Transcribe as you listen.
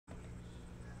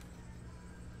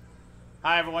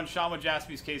Hi everyone, Sean with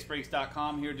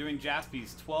JaspysCaseBreaks.com here doing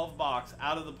Jaspy's 12-box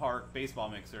out of the park baseball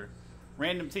mixer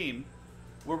random team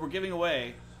where we're giving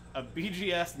away a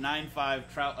BGS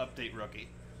 9.5 Trout Update rookie.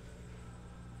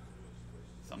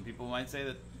 Some people might say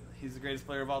that he's the greatest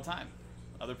player of all time.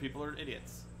 Other people are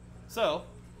idiots. So,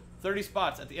 30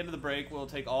 spots. At the end of the break, we'll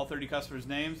take all 30 customers'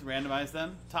 names, randomize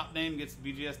them. Top name gets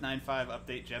the BGS 9.5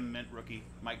 Update Gem Mint rookie,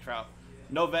 Mike Trout.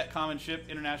 No vet, common ship,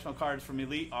 international cards from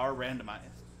Elite are randomized.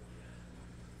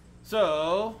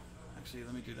 So, actually,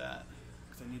 let me do that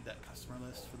because I need that customer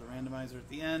list for the randomizer at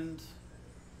the end.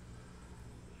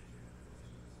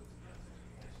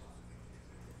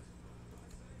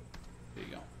 There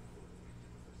you go.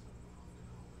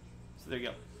 So there you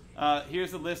go.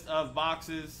 Here's the list of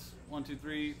boxes. 1, 2,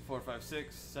 3, 4, 5,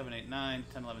 6, 7, 8, 9,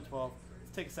 10, 11, 12.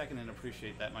 Let's take a second and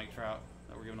appreciate that Mike Trout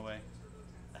that we're giving away.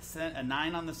 A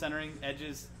 9 on the centering,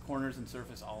 edges, corners, and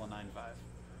surface, all a 9.5.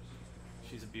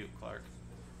 She's a beaut, Clark.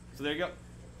 So there you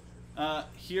go.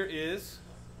 Here is,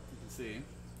 you can see,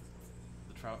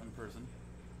 the Trout in person.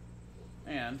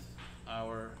 And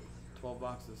our 12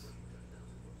 boxes.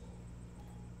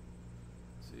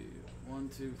 Let's see, 1,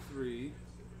 2, 3,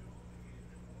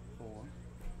 4,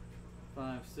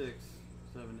 5, 6,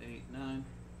 7, 8, 9,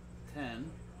 10. And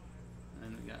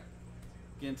then we got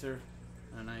Ginter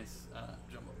and a nice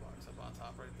jumbo box up on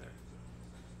top right there.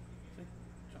 See?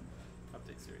 Jumbo.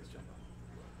 Update series jumbo.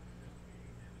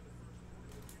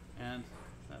 And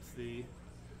that's the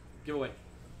giveaway.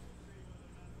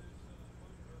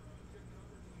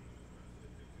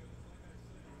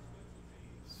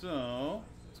 So,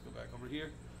 let's go back over here.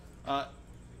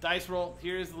 Dice roll.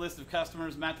 Here's the list of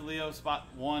customers. Matt DeLeo, spot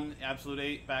 1, Absolute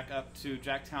 8, back up to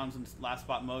Jack Townsend's last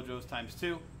spot Mojo's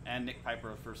 ×2, and Nick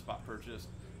Piper, first spot purchased.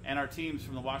 And our teams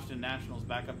from the Washington Nationals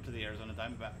back up to the Arizona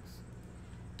Diamondbacks.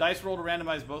 Dice roll to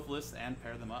randomize both lists and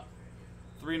pair them up.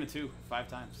 3 and a 2, 5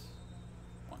 times.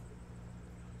 1.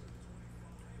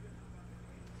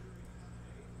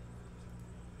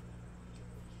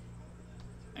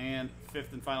 And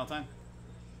 5th and final time.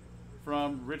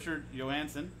 From Richard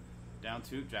Johansson down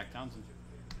to Jack Townsend.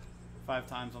 5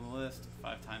 times on the list,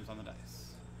 5 times on the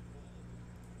dice.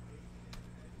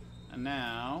 And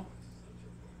now,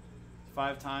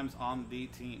 5 times on the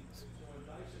teams.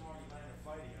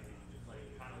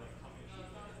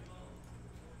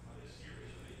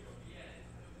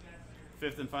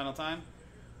 5th and final time.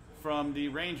 From the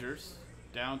Rangers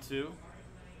down to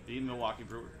the Milwaukee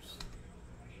Brewers.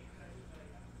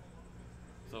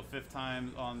 So 5th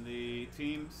time on the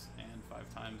teams and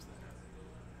 5 times there.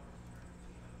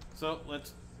 So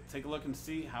let's take a look and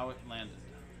see how it landed.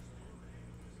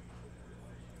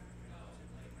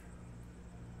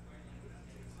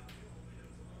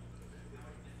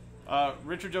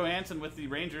 Richard Johansson with the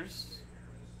Rangers.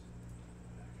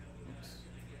 Oops.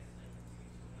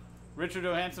 Richard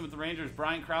Johansson with the Rangers.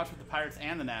 Brian Crouch with the Pirates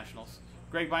and the Nationals.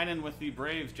 Greg Bynum with the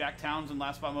Braves, Jack Townsend,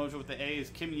 last spot Mojo with the A's,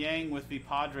 Kim Yang with the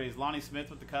Padres, Lonnie Smith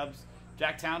with the Cubs,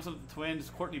 Jack Townsend with the Twins,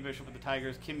 Courtney Bishop with the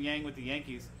Tigers, Kim Yang with the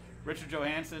Yankees, Richard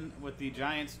Johansson with the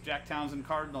Giants, Jack Townsend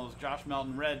Cardinals, Josh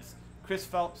Melton Reds, Chris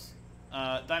Phelps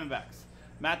Diamondbacks,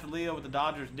 Matt DeLeo with the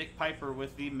Dodgers, Nick Piper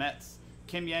with the Mets,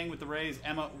 Kim Yang with the Rays,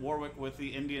 Emma Warwick with the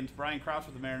Indians, Brian Crouch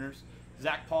with the Mariners,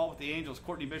 Zach Paul with the Angels,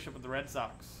 Courtney Bishop with the Red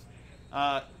Sox,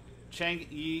 Chang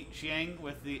Yi Chiang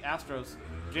with the Astros,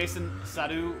 Jason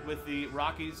Sadu with the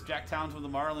Rockies, Jack Townsend with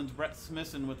the Marlins, Brett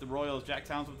Smithson with the Royals, Jack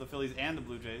Townsend with the Phillies and the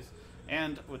Blue Jays,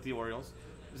 and with the Orioles,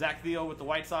 Zach Theo with the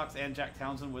White Sox, and Jack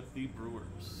Townsend with the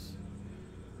Brewers.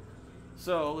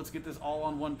 So let's get this all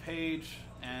on one page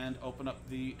and open up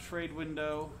the trade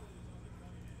window.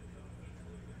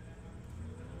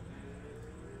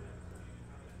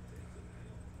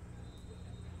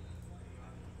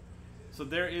 So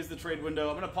there is the trade window.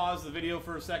 I'm going to pause the video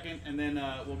for a second, and then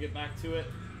we'll get back to it.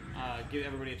 Give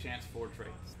everybody a chance for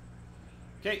trades.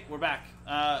 Okay, we're back.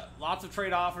 Lots of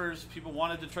trade offers. People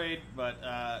wanted to trade, but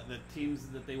the teams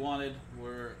that they wanted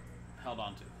were held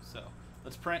on to. So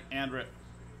let's print and rip.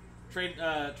 Trade.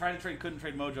 Try to trade. Couldn't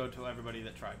trade Mojo to everybody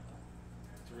that tried.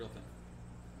 It's a real thing.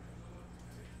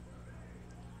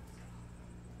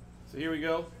 So here we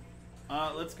go.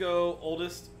 Let's go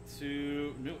oldest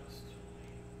to newest.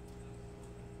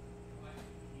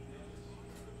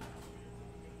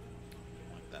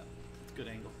 Good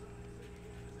angle.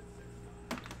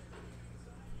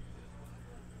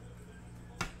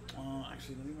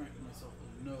 Actually, let me write myself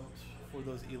a note for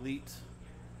those Elite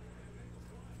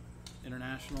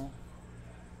International.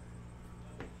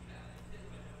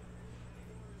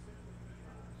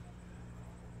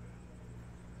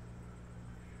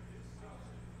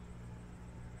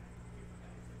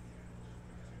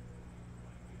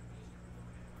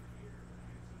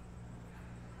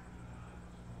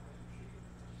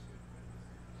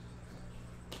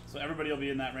 So everybody will be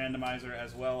in that randomizer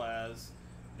as well as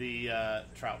the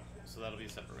trout. So that'll be a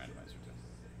separate randomizer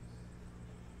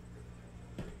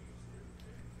too.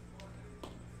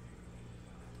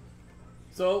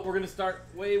 So we're going to start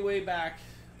way back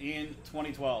in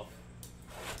 2012.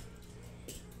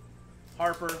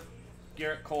 Harper,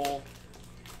 Garrett Cole,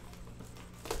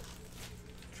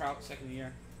 Trout second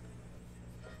year.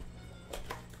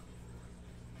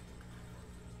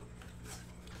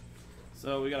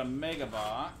 So we got a mega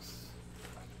box.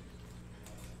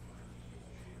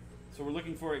 So we're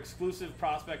looking for exclusive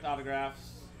prospect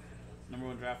autographs,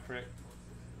 #1 draft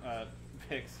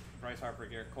picks, Bryce Harper,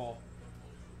 Garrett Cole.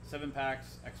 7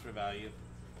 packs, extra value.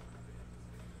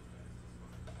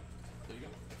 There you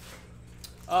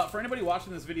go. For anybody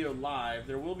watching this video live,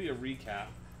 there will be a recap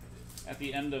at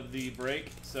the end of the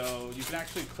break. So you can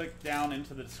actually click down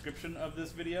into the description of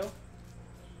this video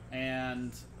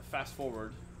and fast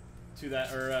forward to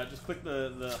that, or just click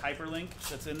the hyperlink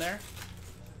that's in there.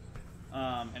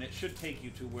 And it should take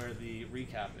you to where the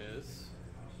recap is.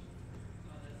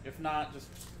 If not, just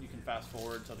you can fast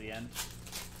forward till the end.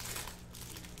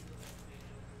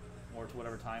 Or to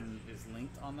whatever time is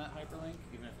linked on that hyperlink,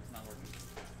 even if it's not working.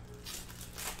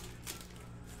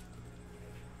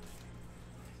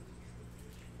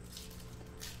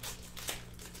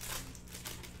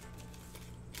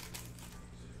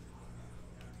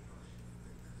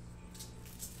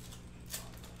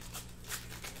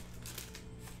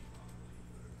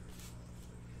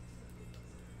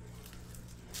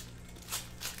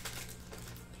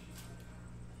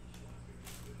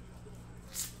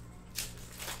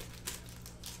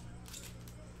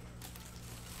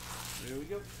 There we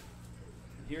go.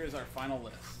 And here is our final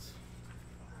list.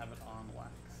 Have it on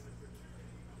wax.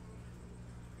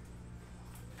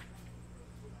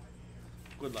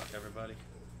 Good luck, everybody.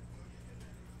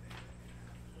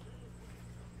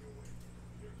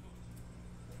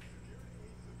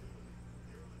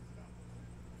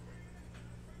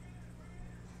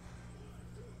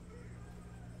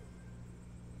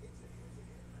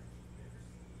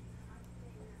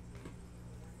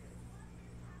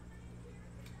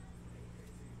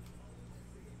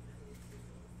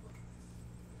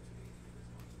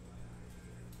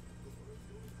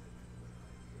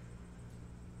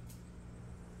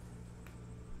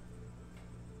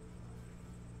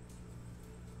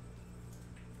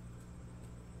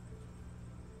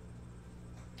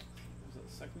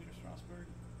 Second year Strasburg.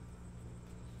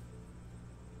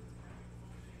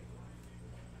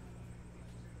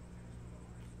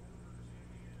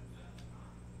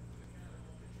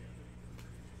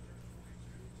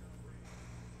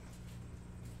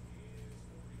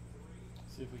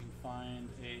 See if we can find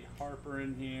a Harper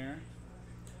in here.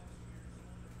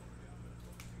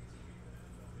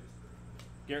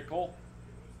 Garrett Cole.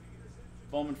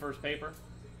 Bowman first paper.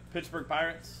 Pittsburgh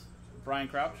Pirates. Brian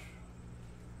Crouch.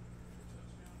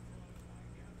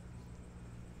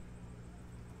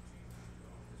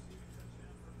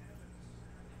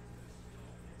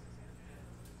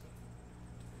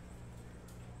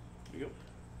 There you go.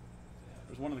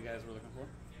 There's one of the guys we're looking for.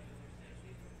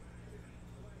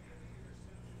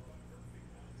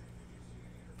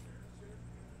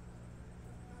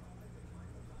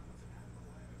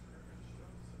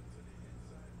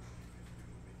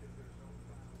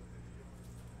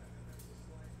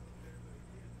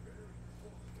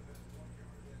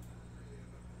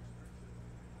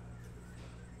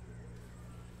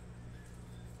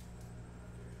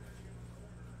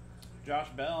 Josh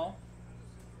Bell.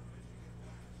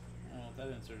 I don't know what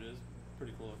that insert is.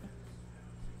 Pretty cool looking.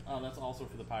 Oh, that's also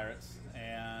for the Pirates.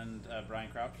 And Brian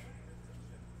Crouch.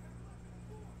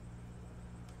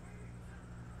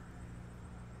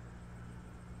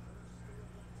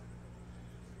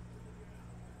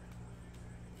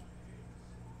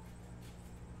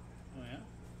 Oh, yeah?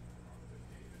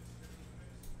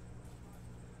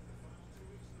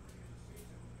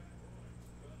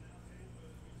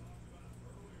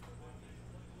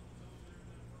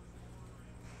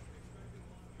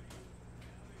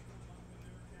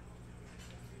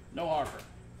 No Harper,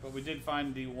 but we did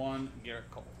find the one Garrett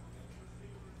Cole.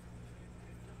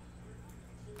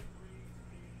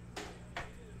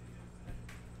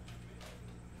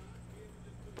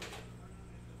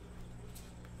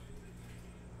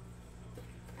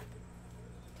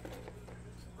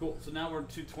 Cool, so now we're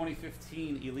to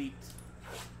 2015 Elite.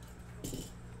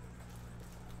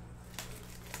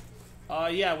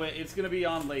 Yeah, it's going to be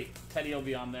on late. Teddy will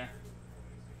be on there.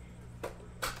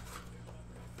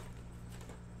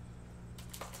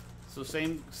 So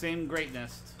same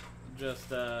greatness,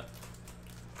 just a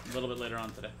little bit later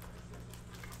on today.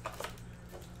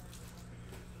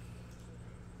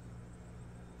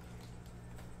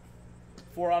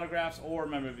 4 autographs or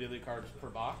memorabilia cards per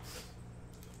box.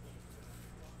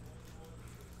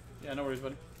 Yeah, no worries,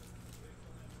 buddy.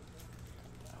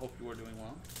 I hope you are doing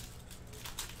well.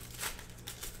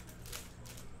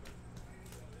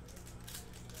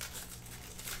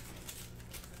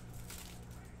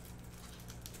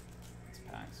 These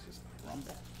packs just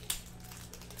crumble.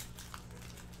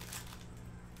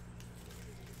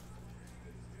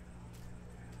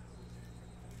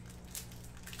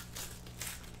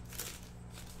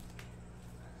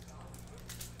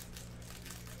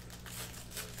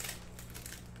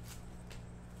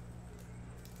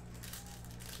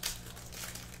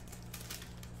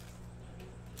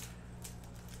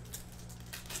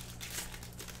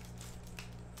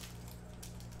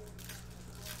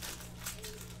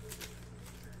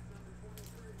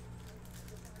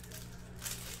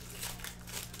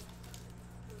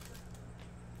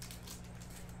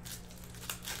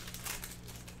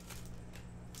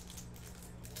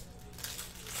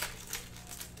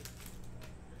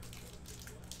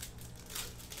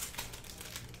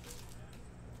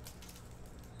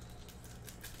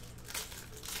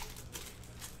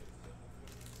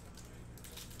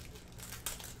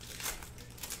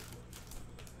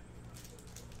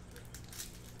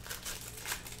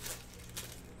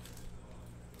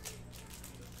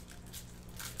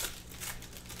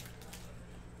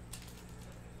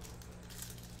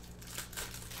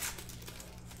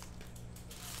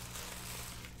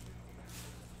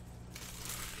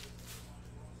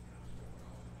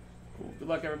 Good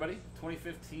luck, everybody.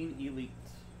 2015 Elite.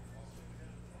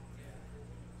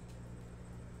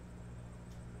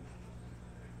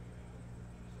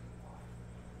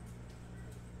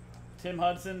 Tim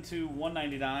Hudson to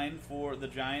 199 for the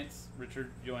Giants, Richard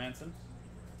Johansson.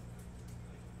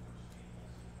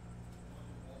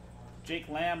 Jake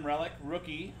Lamb relic,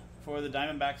 rookie for the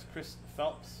Diamondbacks, Chris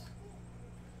Phelps.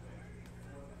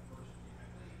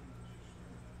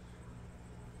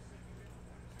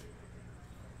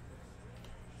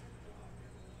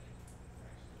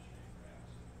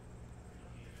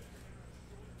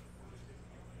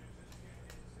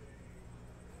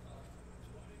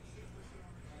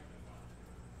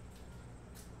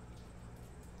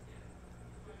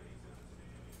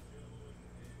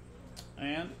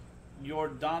 And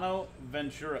Yordano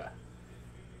Ventura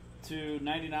to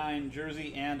 99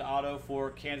 jersey and auto for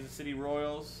Kansas City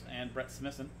Royals and Brett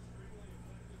Smithson.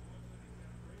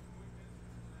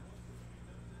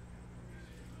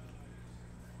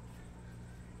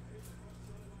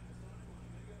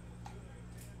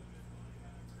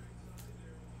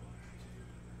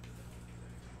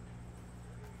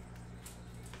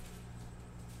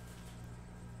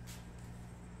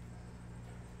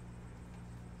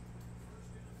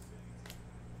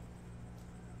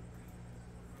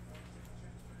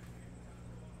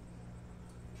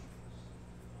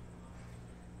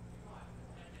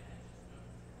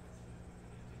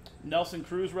 Nelson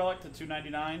Cruz relic to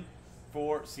 299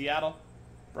 for Seattle,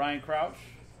 Brian Crouch.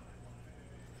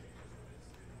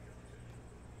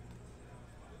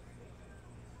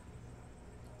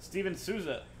 Steven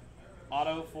Souza,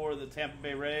 auto for the Tampa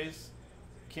Bay Rays,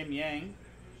 Kim Yang.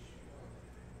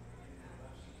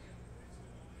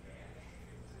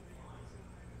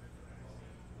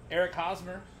 Eric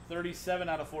Hosmer, 37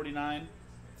 out of 49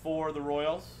 for the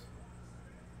Royals,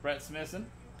 Brett Smithson.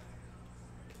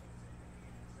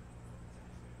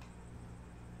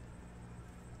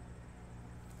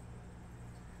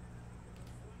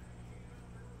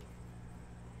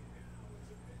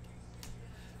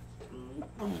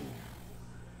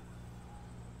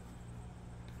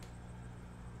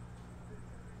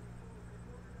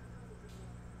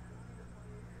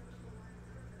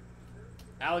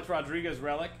 Alex Rodriguez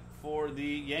relic for the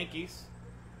Yankees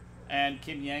and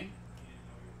Kim Yang.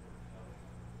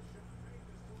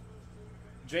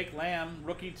 Jake Lamb,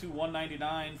 rookie to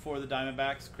 199 for the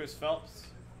Diamondbacks, Chris Phelps.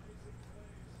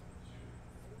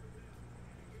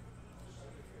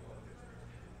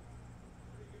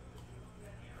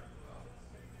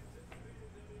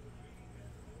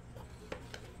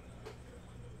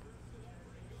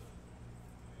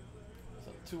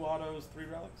 So 2 autos, 3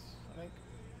 relics, I think.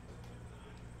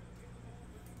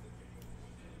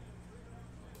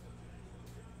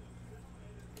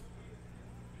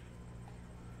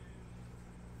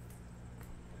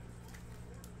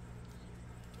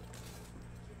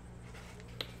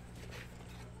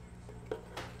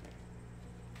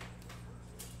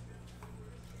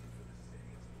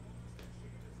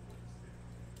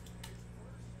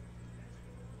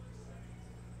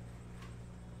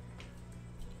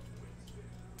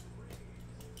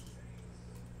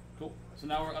 Cool. So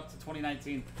now we're up to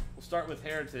 2019. We'll start with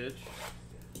Heritage.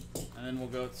 And then we'll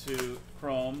go to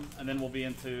Chrome, and then we'll be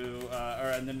into,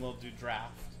 and then we'll do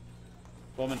Draft.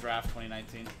 Bowman Draft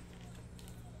 2019.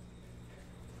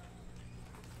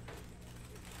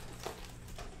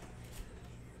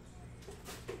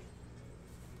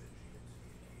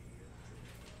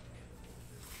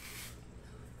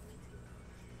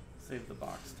 Save the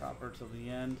box topper till the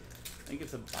end. I think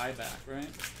it's a buyback, right?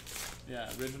 Yeah,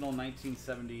 original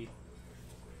 1970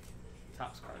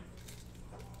 Topps card.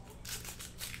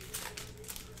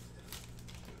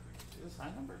 Is this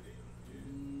high number?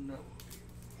 No.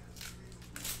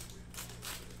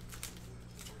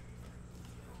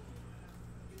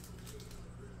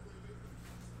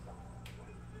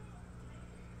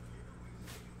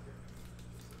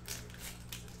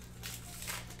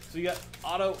 So you got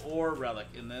auto or relic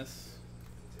in this.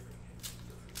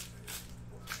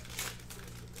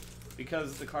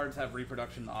 Because the cards have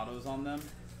reproduction autos on them,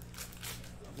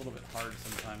 a little bit hard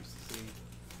sometimes to see.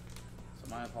 So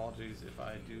my apologies if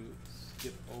I do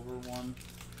skip over one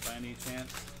by any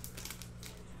chance.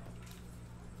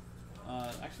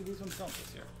 Actually, these ones don't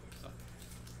this year. So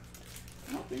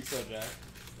I don't think so, Jack.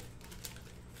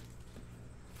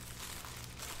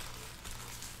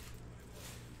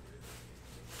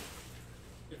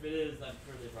 If it is, I'm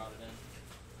sure they brought it in.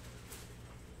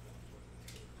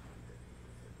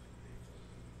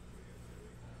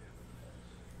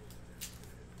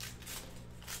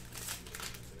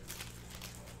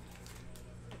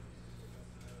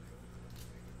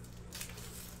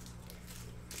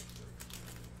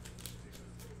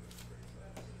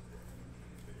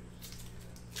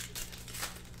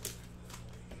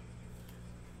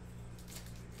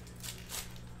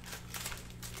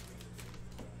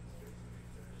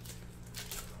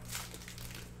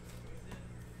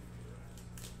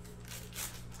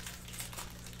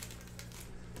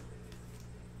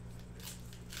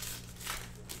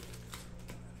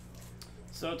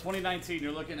 So 2019,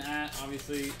 you're looking at,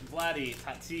 obviously, Vladdy,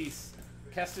 Tatis,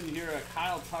 Keston Hira,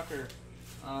 Kyle Tucker,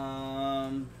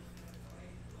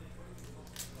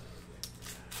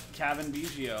 Kevin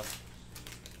Biggio,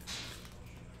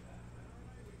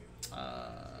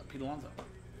 Pete Alonso.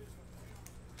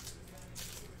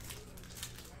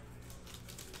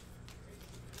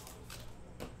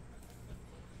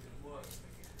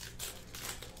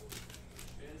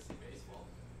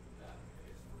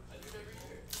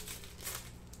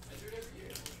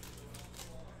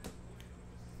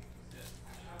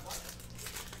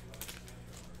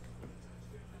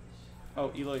 Oh,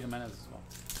 Eloy Jimenez as well.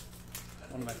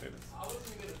 One of my favorites. I wasn't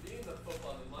even going to be in the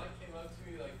football, and Mike came up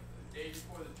to me like the day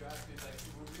before the draft. He's like,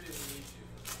 "We really need you."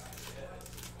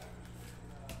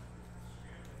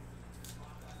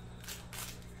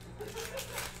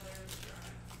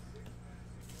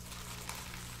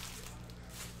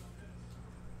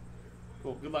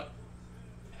 Cool. Good luck.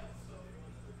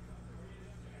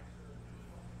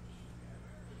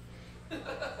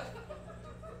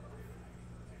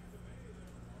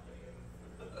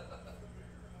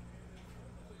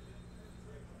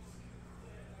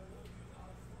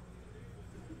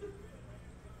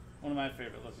 One of my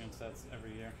favorite looking sets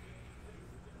every year.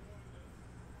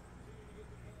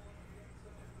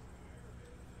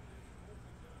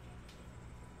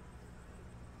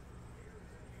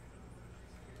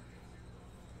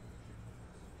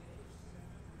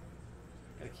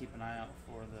 Gotta keep an eye out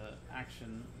for the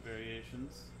action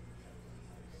variations.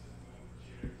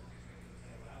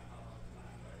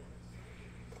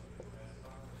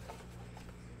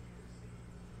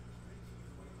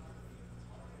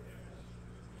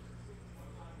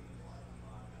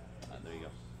 There you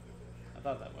go. I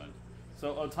thought that would.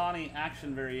 So Ohtani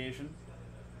action variation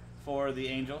for the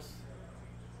Angels.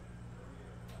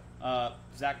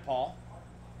 Zach Paul.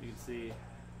 You can see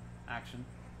action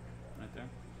right there.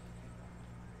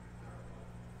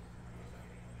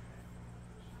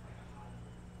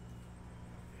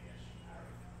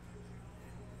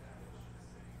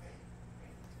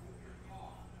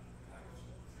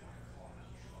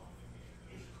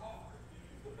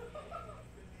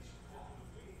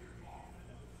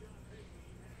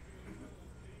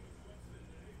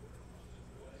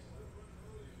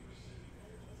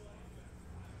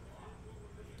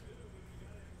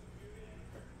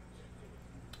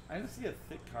 I didn't see a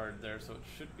thick card there, so it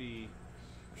should be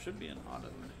an auto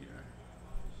in here.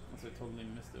 Unless I totally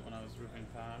missed it when I was ripping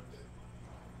packs.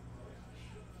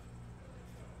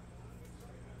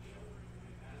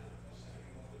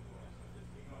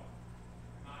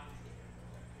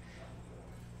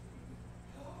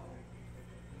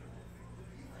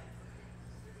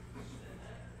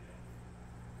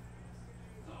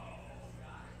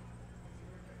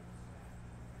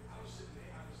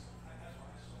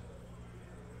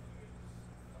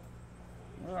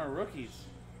 rookies.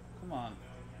 Come on.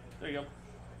 There you go.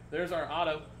 There's our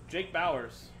auto. Jake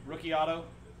Bowers, rookie auto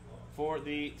for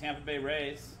the Tampa Bay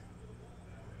Rays.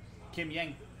 Kim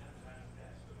Yang.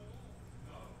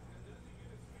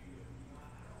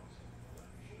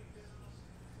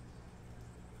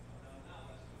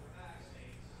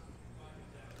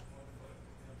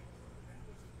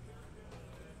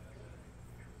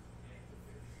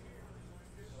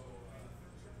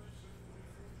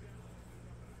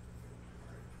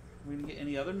 We gonna get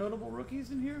any other notable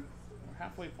rookies in here? We're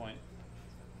halfway point.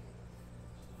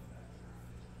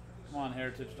 Come on,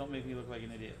 Heritage. Don't make me look like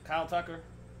an idiot. Kyle Tucker.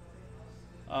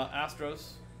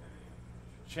 Astros.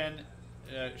 Shang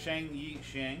Yi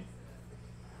Xiang.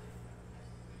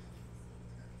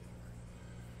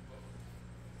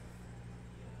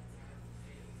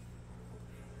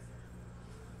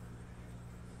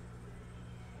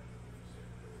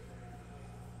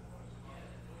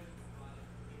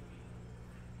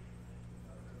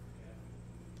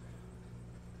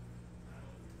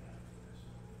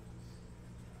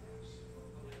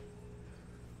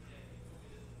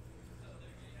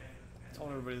 I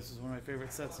told everybody this is one of my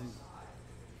favorite sets, and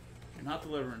you're not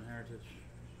delivering, Heritage.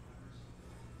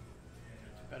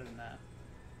 It's better than that.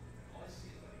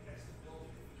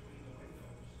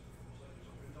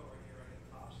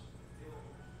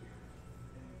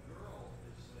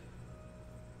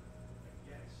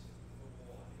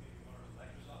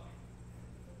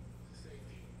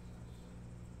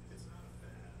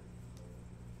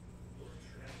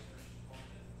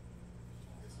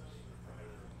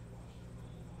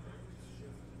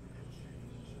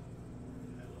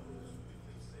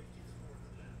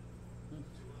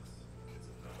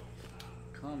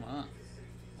 Come on.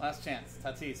 Last chance.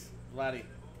 Tatis. Vladdy.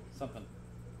 Something.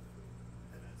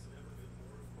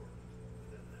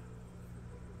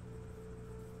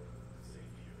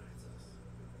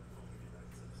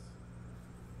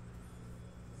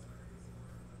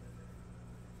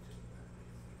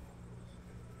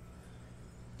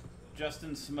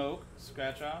 Justin Smoke.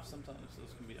 Scratch off. Sometimes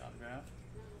those can be autographed.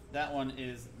 That one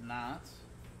is not.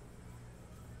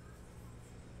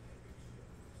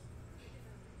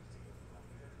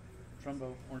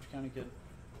 Trumbo, Orange County kid.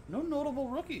 No notable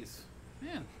rookies.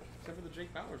 Man, except for the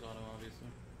Jake Bowers auto, obviously.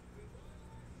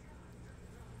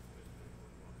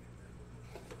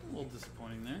 A little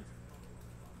disappointing there.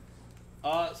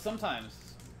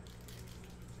 Sometimes.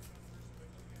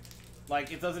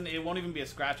 Like, it won't even be a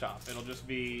scratch off. It'll just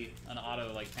be an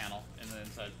auto, like, panel in the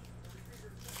inside.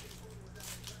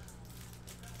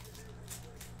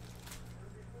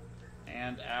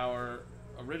 And our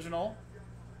original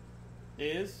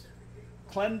is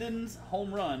Clendon's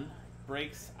home run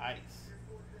breaks ice.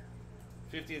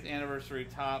 50th anniversary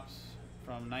tops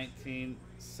from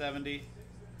 1970.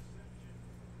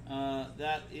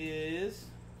 That is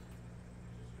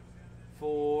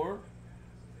for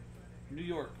New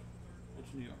York.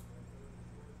 Which New York?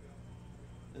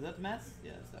 Is that the Mets?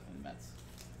 Yeah, it's definitely the Mets.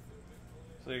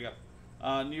 So there you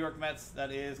go. New York Mets,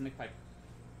 that is Nick Piper.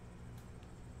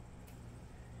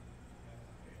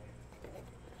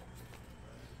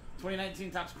 '19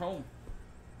 Topps Chrome.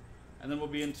 And then we'll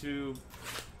be into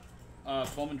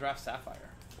Bowman Draft Sapphire.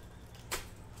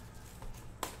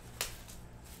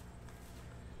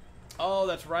 Oh,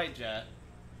 that's right, Jet.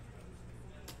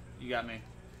 You got me.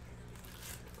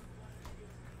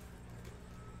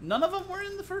 None of them were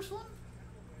in the first one?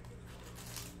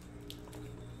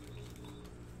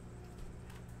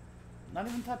 Not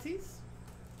even Tatis?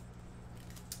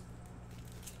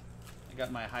 I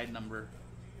got my high number.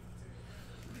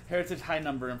 Heritage high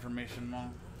number information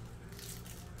wrong.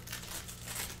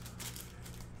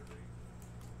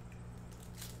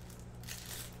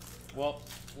 Well,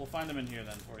 we'll find them in here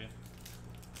then for you.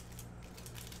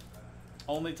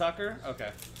 Only Tucker?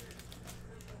 Okay.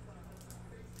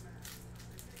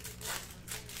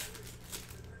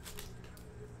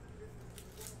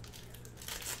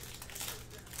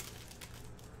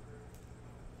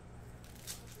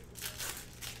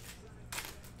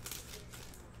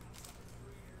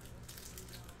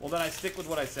 Well, then I stick with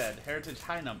what I said. Heritage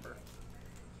high number.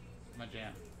 My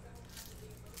jam.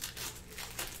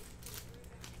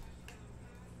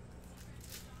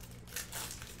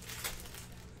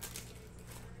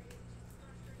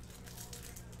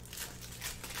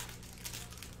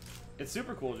 It's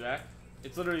super cool, Jack.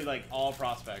 It's literally like all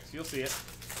prospects. You'll see it.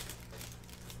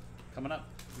 Coming up.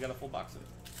 We got a full box of it.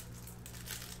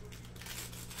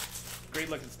 Great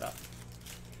looking stuff.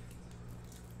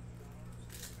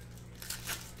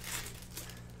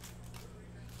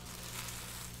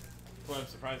 Well, I'm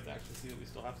surprised to actually see that we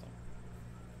still have some.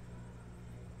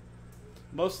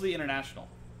 Mostly international.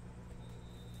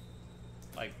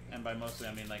 Like, and by mostly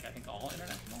I mean like I think all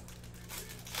international.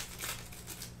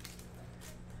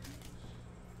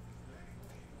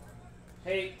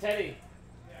 Hey Teddy,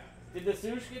 did the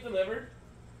sushi get delivered?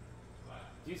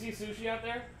 Do you see sushi out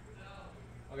there?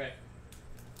 No. Okay.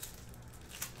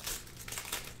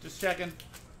 Just checking.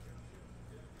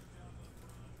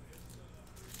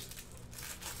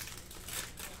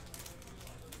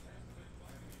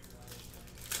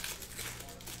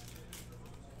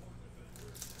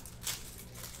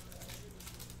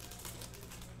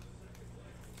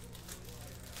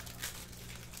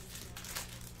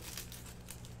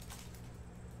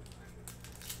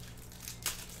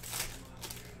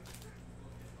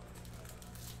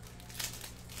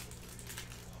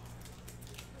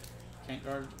 Can't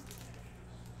guard.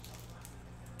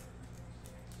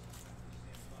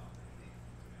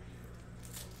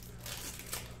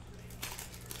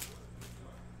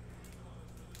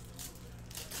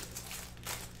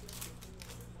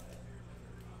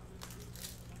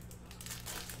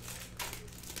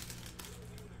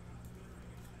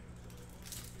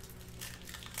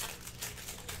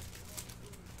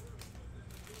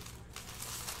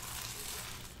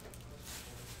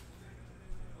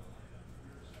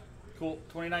 Cool.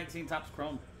 2019 Topps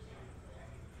Chrome.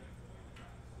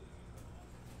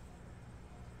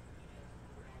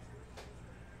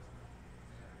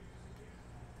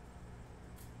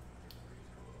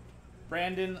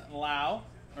 Brandon Lau,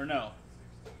 or no,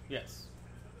 yes,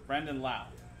 Brandon Lau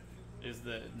is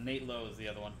the, Nate Lowe is the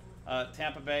other one.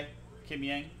 Tampa Bay, Kim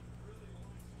Yang.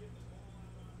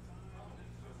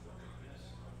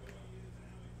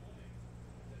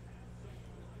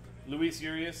 Luis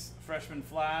Urias, freshman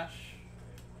flash.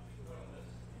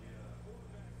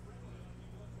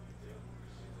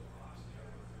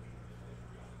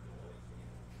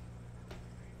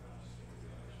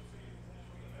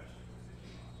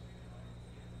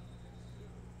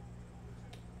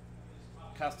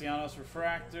 Castellanos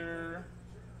refractor.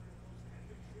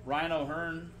 Ryan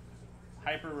O'Hearn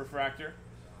hyper refractor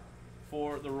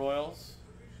for the Royals.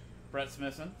 Brett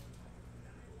Smithson.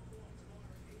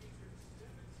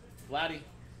 Vladdy.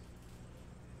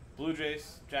 Blue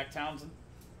Jays, Jack Townsend.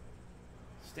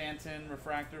 Stanton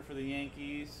refractor for the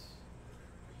Yankees.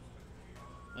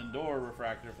 Lindor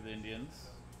refractor for the Indians.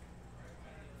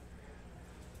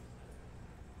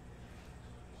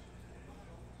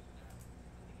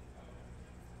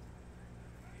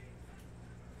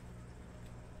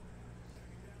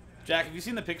 Jack, have you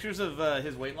seen the pictures of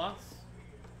his weight loss?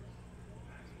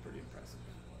 It's pretty impressive.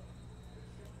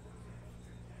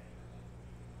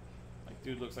 Like,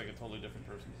 dude looks like a totally different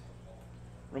person.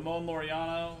 Ramon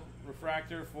Laureano,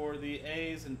 refractor for the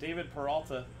A's, and David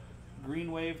Peralta,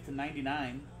 green wave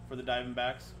 /99 for the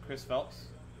Diamondbacks. Chris Phelps.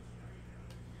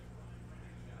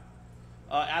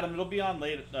 Adam, it'll be on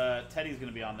late. Teddy's going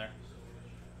to be on there.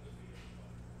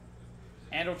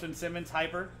 Andrelton Simmons,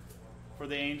 hyper for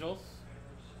the Angels.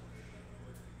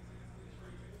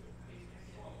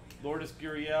 Lourdes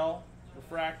Gurriel,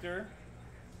 refractor.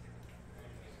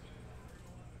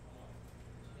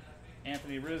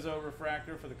 Anthony Rizzo,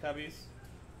 refractor for the Cubbies.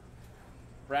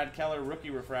 Brad Keller, rookie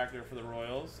refractor for the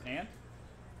Royals. And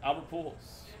Albert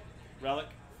Pujols, relic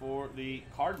for the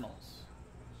Cardinals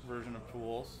version of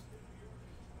Pujols.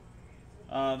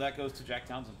 That goes to Jack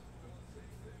Townsend.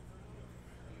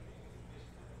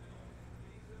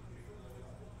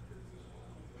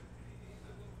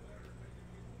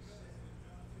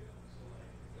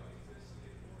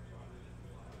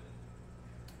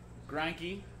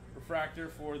 Greinke, refractor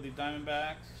for the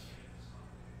Diamondbacks.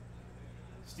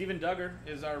 Steven Duggar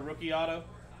is our rookie auto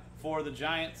for the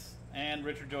Giants, and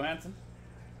Richard Johansson.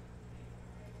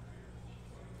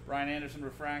 Brian Anderson,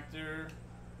 refractor.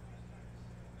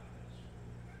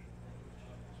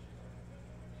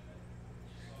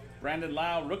 Brandon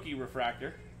Lau, rookie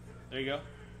refractor. There you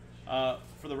go.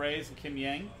 For the Rays, and Kim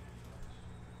Yang.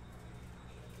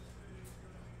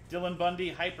 Dylan Bundy,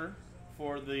 hyper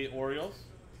for the Orioles.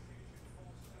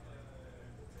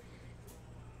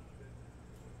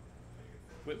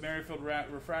 Whit Merrifield,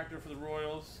 refractor for the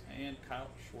Royals, and Kyle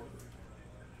Schwarber.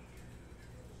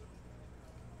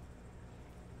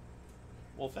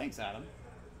 Well, thanks, Adam.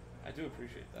 I do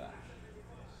appreciate that.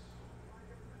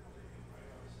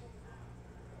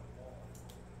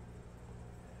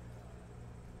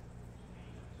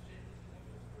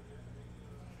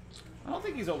 I don't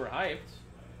think he's overhyped.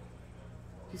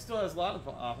 He still has a lot of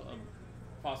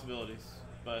possibilities,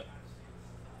 but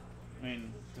I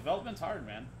mean, development's hard,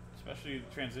 man. Especially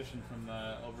transition from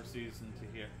the overseas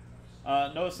into here.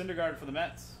 Noah Syndergaard for the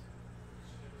Mets.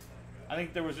 I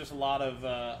think there was just a lot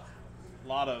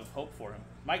of hope for him.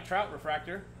 Mike Trout,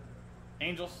 refractor.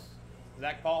 Angels.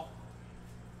 Zach Paul.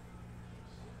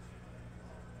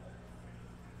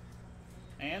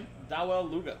 And Dawel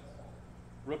Luga.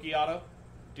 Rookie auto.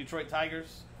 Detroit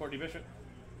Tigers. Courtney Bishop.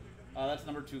 That's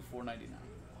number 2, $4.99.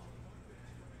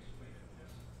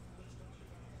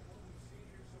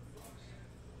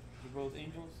 Both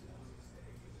Angels.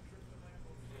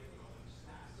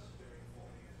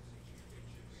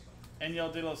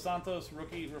 Enyel De Los Santos,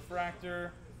 rookie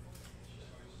refractor.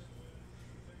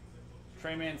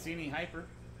 Trey Mancini, hyper.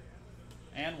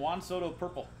 And Juan Soto,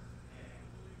 purple.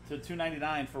 To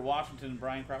 $2.99 for Washington,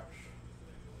 Brian Crouch.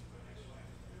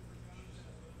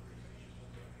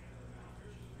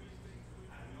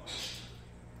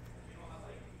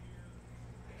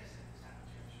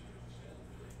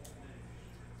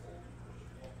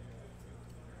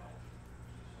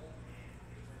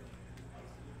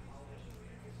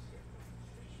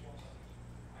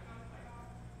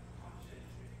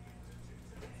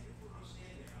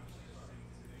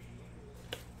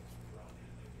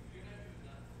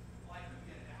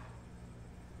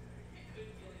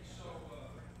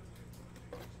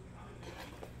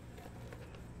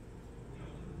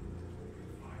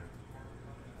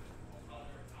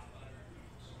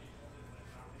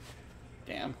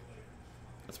 Damn.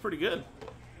 That's pretty good.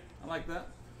 I like that.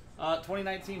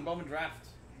 2019 Bowman Draft.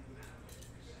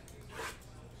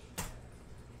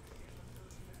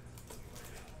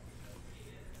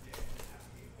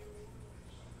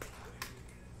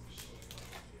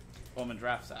 Bowman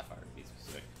Draft Sapphire, to be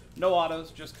specific. No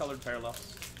autos, just colored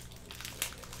parallels.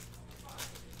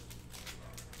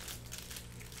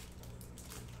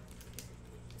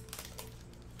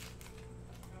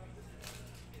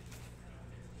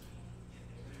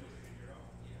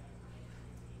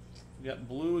 We got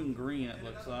blue and green, it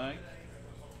looks like.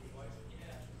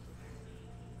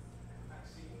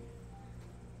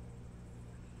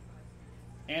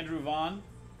 Andrew Vaughn,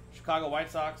 Chicago White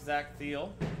Sox, Zach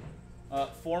Thiel.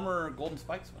 Former Golden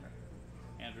Spikes winner,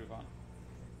 Andrew Vaughn.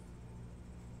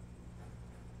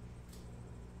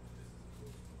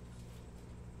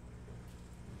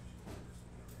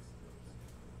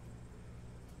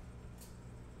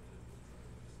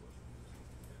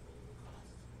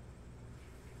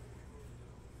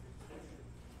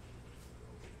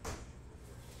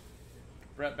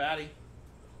 Brett Batty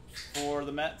for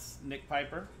the Mets, Nick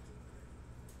Piper.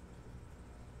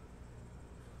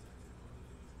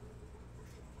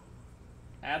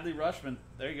 Adley Rushman,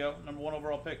 there you go, number 1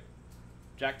 overall pick.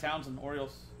 Jack Townsend,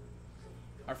 Orioles.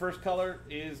 Our first color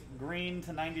is green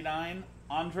to 99,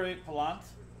 Andre Pallant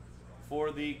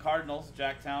for the Cardinals,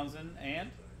 Jack Townsend,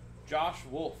 and Josh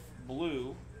Wolf,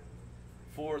 blue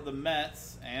for the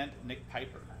Mets, and Nick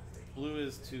Piper. Blue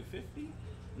is 250,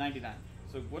 99.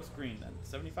 So what's green then?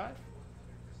 75?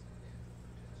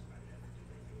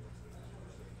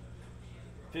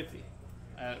 50.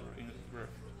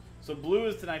 So blue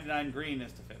is to 99, green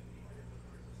is to 50.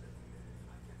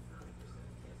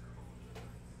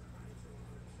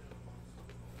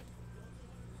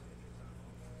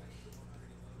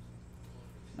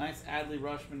 Nice Adley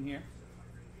Rushman here.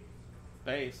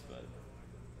 Base, but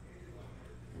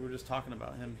we were just talking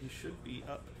about him. He should be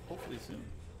up hopefully soon.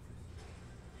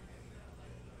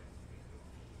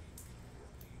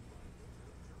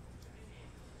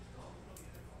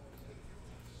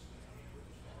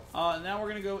 Now we're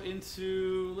going to go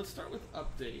into, let's start with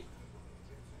update.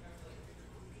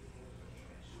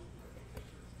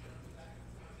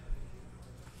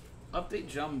 Update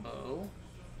Jumbo.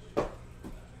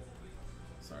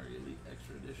 Sorry, Elite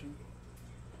Extra Edition.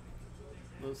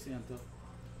 Lo siento.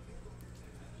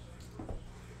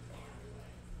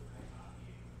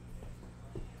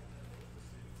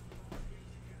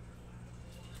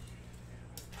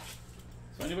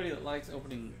 So anybody that likes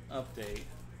opening update,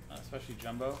 especially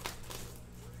Jumbo,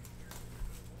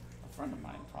 a friend of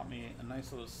mine taught me a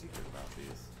nice little secret about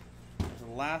these. There's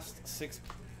the last 6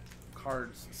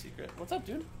 cards secret. What's up,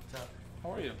 dude? What's up?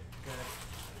 How are you? Good.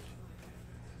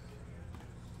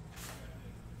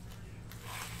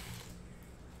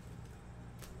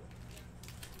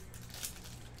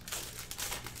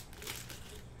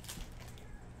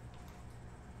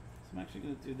 So I'm actually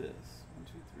going to do this. 1,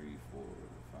 2, 3, 4,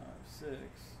 5, 6.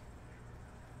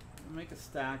 I'm going to make a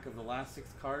stack of the last 6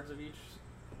 cards of each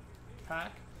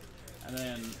pack, and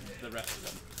then the rest of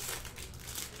them.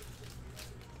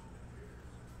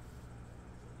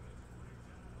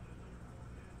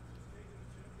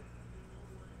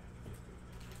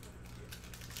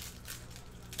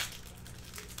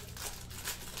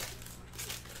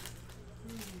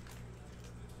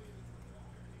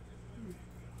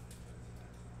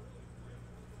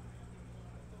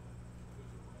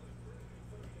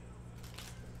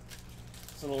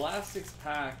 So the last 6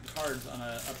 cards on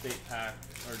an update pack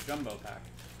or jumbo pack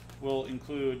will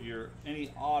include your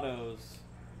any autos,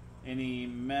 any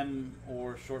mem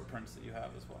or short prints that you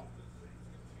have as well.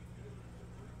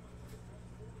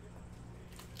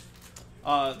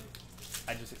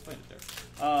 I just explained it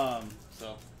there.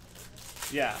 So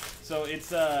yeah, so it's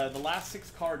the last 6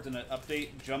 cards in an update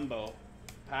jumbo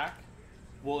pack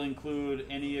will include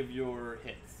any of your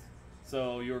hits.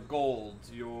 So your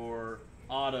golds, your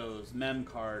autos, mem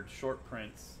cards, short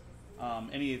prints,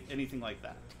 anything like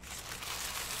that.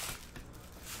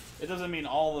 It doesn't mean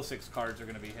all the 6 cards are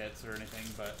going to be hits or anything,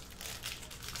 but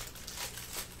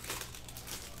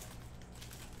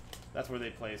that's where they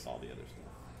place all the other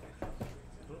stuff.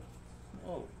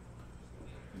 Whoa.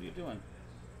 What are you doing?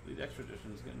 These extra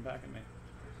editions getting back at me.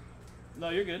 No,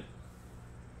 you're good.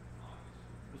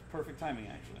 It was perfect timing,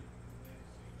 actually.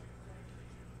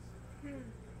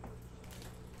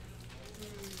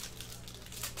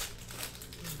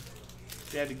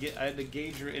 See, I had to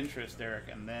gauge your interest, Eric,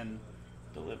 and then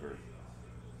deliver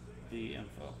the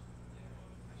info.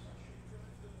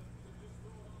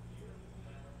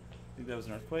 Think that was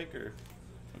an earthquake or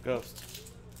a ghost?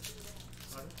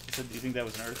 What? I said, do you think that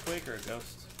was an earthquake or a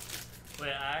ghost?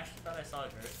 Wait, I actually thought I saw a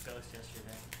ghost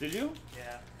yesterday. Did you?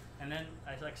 Yeah. And then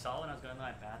I like saw it when I was going to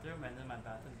my bathroom, and then my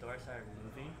bathroom door started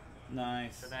moving.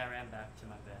 Nice. So then I ran back to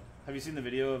my bed. Have you seen the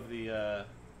video of the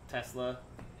Tesla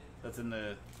that's in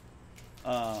the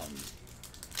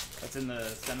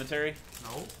cemetery?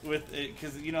 No. With it,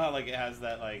 because you know how like it has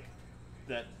that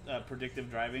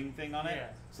predictive driving thing on it. Yeah.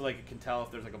 So like it can tell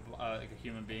if there's like a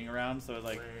human being around. So it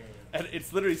like. Wait. And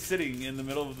it's literally sitting in the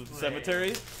middle of the Wait.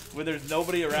 cemetery where there's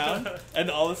nobody around,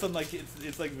 and all of a sudden, like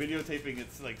it's like videotaping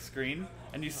its like screen,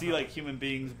 and you see like human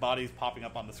beings' bodies popping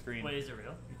up on the screen. Wait, is it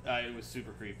real? It was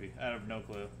super creepy. I have no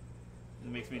clue. It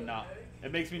makes me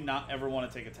not ever want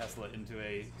to take a Tesla into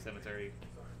a cemetery.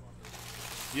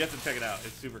 You have to check it out.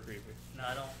 It's super creepy. No,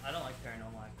 I don't like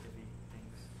paranormal activity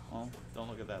things. Well, don't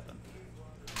look at that then.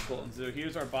 Cool. And so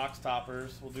here's our box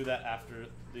toppers. We'll do that after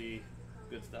the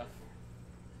good stuff.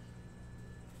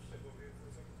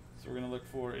 So we're going to look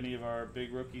for any of our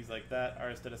big rookies like that.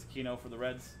 Aristides Aquino for the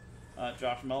Reds.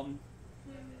 Josh Melton.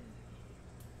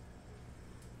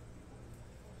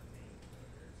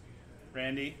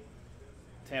 Randy.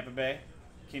 Tampa Bay.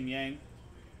 Kim Yang.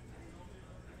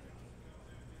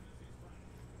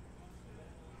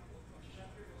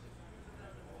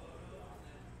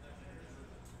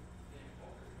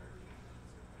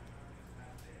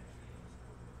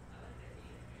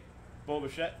 Bo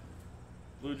Bichette.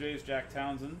 Blue Jays, Jack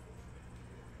Townsend.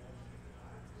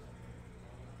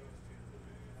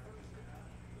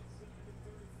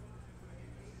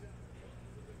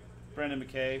 Brendan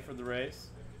McKay for the Rays.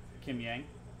 Kim Yang.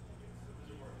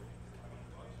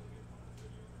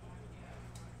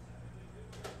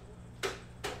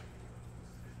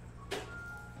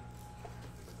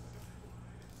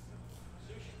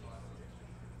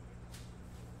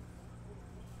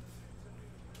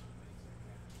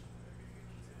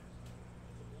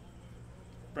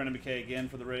 Brendan McKay again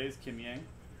for the Rays. Kim Yang.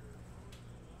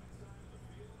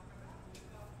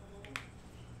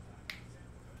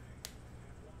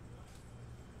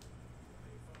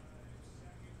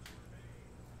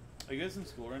 Are you guys in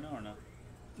school right now or no?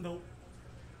 Nope.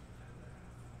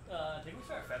 I think we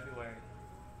start February.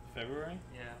 February?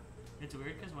 Yeah. It's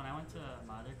weird because when I went to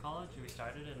Mother College, we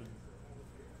started in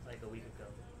like a week ago.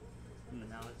 But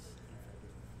now it's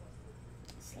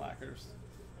in February. Slackers.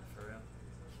 For real.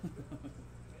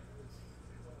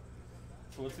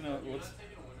 So what's You're not taking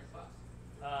a winter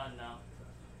class? No.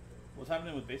 what's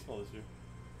happening with baseball this year?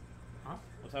 Huh?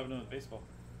 What's happening with baseball?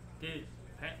 Dude,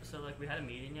 so like we had a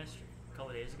meeting a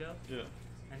couple days ago, Yeah.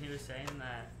 and he was saying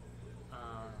that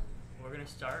we're gonna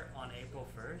start on April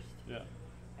 1st, Yeah.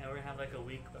 and we're gonna have like a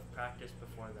week of practice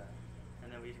before that,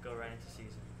 and then we go right into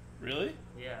season. Really?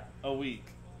 Yeah. A week.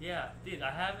 Yeah, dude, I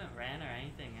haven't ran or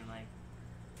anything in like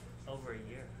over a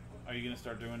year. Are you gonna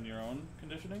start doing your own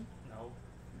conditioning? No.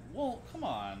 Well, come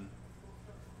on.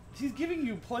 He's giving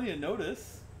you plenty of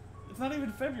notice. It's not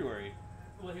even February.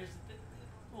 Well, here's the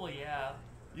well, yeah.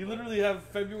 You literally have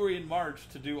February and March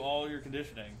to do all your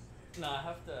conditioning. No, I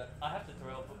have to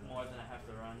throw more than I have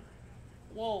to run.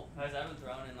 Well, Because I haven't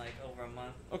thrown in like over a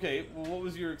month. okay. Well, what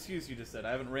was your excuse you just said?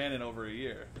 I haven't ran in over a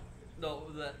year. No,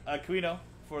 Aquino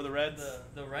for the Reds.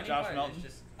 the running Josh part Melton. is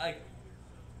just like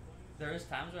there was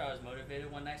times where I was motivated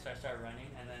one night, so I started running,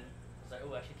 and then I was like,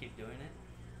 oh, I should keep doing it.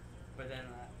 But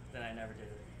then I never did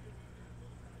it.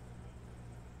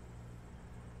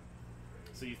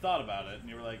 So you thought about it, and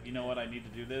you were like, you know what, I need to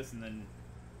do this, and then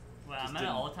Well, Just I'm at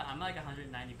didn't. all time. I'm like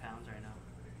 190 pounds right now.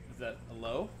 is that a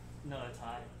low? No, it's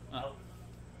high. Oh.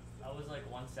 I was like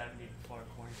 170 before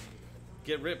quarantine.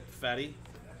 Get ripped, fatty.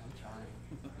 I'm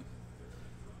trying.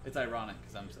 It's ironic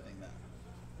because I'm saying that.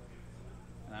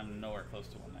 And I'm nowhere close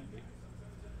to 190.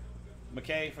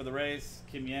 McKay for the Rays.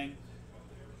 Kim Yang.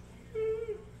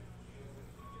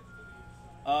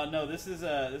 No, this is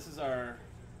our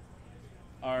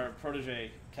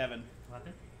protege, Kevin. What?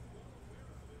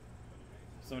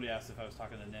 Somebody asked if I was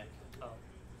talking to Nick. Oh.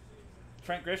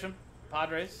 Trent Grisham,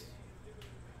 Padres.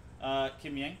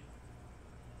 Kim Yang.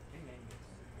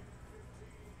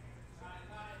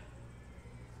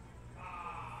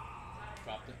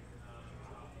 Dropped it.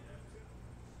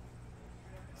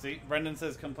 See, Brendan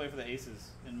says come play for the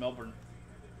Aces in Melbourne.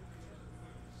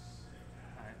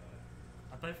 Alright.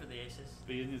 I played for the Aces.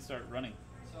 But you need to start running.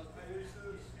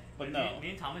 But Wait, no.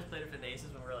 Me and Thomas played for the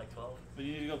Aces when we were like 12. But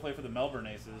you need to go play for the Melbourne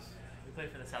Aces. We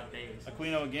played for the South Bay Aces.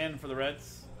 Aquino again for the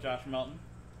Reds. Josh Melton.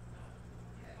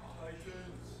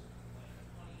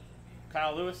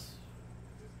 Kyle Lewis.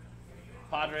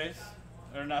 Padres.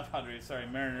 Or not Padres, sorry,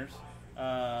 Mariners.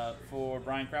 For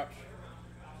Brian Crouch.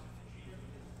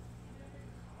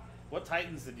 What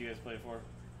Titans did you guys play for?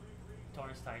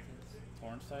 Torrance Titans.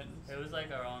 Torrance Titans? It was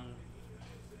like our own,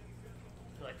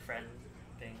 like, friend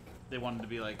thing. They wanted to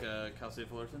be like Cal State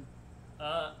Fullerton?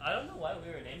 I don't know why we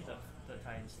were named the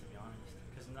Titans, to be honest.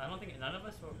 Because I don't think none of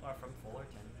us are from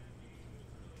Fullerton.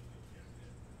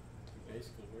 We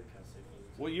basically were Cal State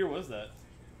Fullerton. What year was that?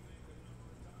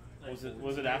 Like,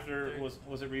 Was it after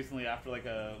was it recently after like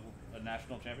a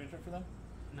national championship for them?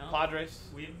 No. Padres.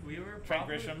 We were Trent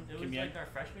probably, Grisham, It was Kim Yang. like our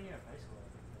freshman year of high school, I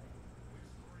think.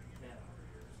 Right? Yeah.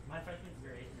 My freshman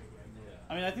year, 8th grade. Yeah.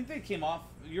 I mean, I think they came off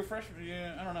your freshman.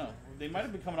 Yeah, I don't know. They might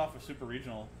have been coming off a super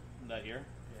regional that year.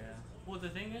 Yeah. Well, the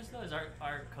thing is though, is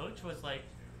our coach was like,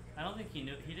 I don't think he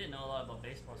didn't know a lot about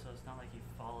baseball, so it's not like he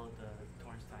followed the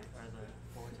Torrance Titans or the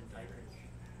Fullerton Tigers.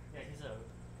 Yeah,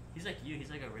 he's like you. He's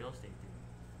like a real estate dude.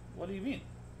 What do you mean?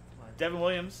 What? Devin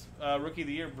Williams, Rookie of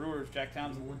the Year, Brewers, Jack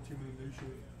Townsend. One team in the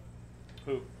nation.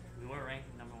 Who? We were ranked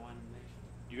 #1 in the nation.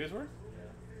 You guys were?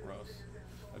 Yeah. Gross.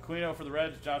 Aquino for the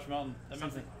Reds, Josh Melton. That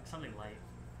means Something light.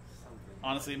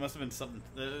 honestly, it must have been something.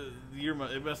 The year,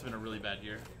 it must have been a really bad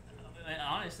year. And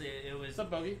honestly, it was. What's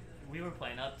up, Bogey? We were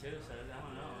playing up too, so I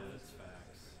don't know. That's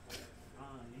facts. I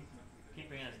don't know. You keep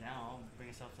bringing us down. I'll bring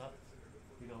yourselves up.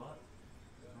 We go up.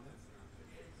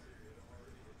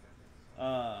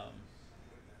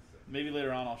 Maybe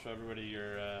later on I'll show everybody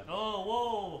your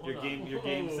Oh, whoa! your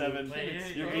game 7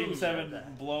 Wait, your wait, game wait, 7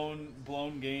 that.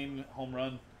 blown game home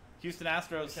run. Houston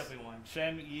Astros. Except we won.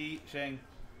 Shen Yi Sheng.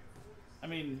 I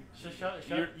mean, You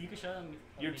can show them.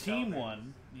 your team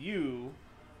won. You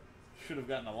should have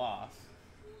gotten a loss.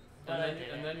 And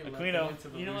then you Aquino. left into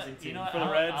the You know losing what? team. You know what? For the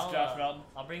Reds, Josh Melton.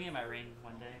 I'll bring you my ring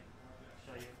one day.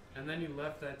 Show you. And then you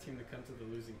left that team to come to the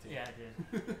losing team. Yeah, I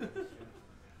did.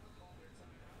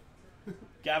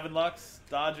 Gavin Lux,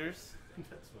 Dodgers.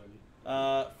 That's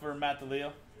funny. For Matt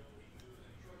DeLeo.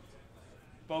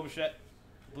 Bo Bichette,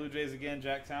 Blue Jays again,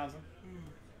 Jack Townsend.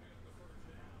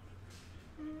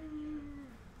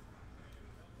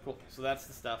 Cool. So that's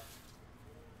the stuff.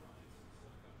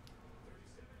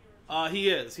 He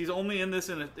is. He's only in this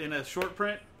in a short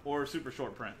print or super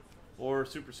short print or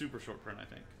super short print, I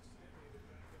think.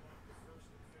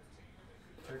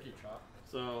 Turkey chop.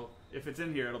 So if it's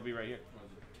in here, it'll be right here. Or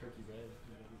the turkey red.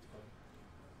 Whatever it's called.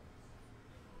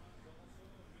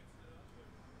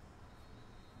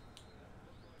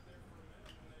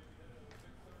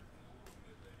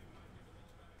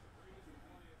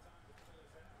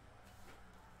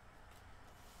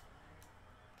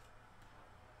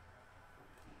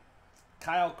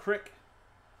 Kyle Crick.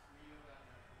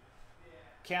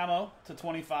 Camo to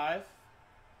 25.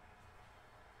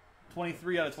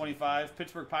 23 out of 25.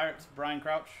 Pittsburgh Pirates, Brian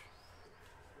Crouch.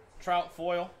 Trout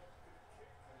foil.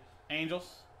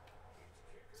 Angels.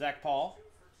 Zach Paul.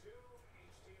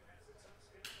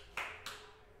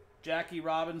 Jackie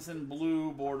Robinson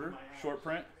blue border, short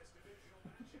print.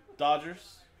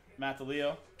 Dodgers, Matt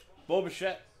DeLeo. Bo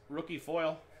Bichette, rookie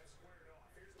foil.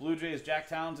 Blue Jays, Jack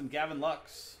Townsend, Gavin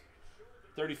Lux.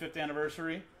 35th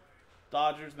anniversary.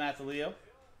 Dodgers, Matt DeLeo.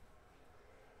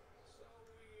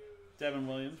 Devin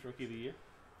Williams, rookie of the year.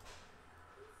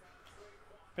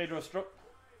 Pedro Strop.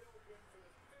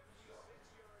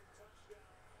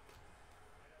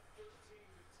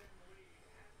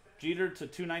 Jeter to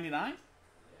 299.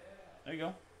 There you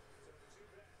go.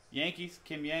 Yankees,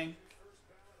 Kim Yang.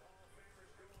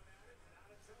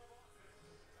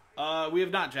 We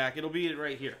have not, Jack. It'll be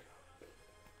right here.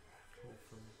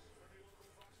 Hopefully.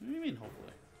 What do you mean,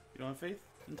 hopefully? You don't have faith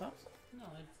in Topps? No,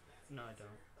 I don't.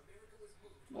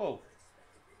 Whoa.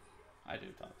 I do,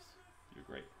 Thomas. You're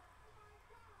great.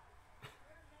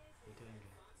 You're doing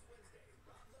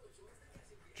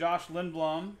good. Josh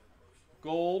Lindblom,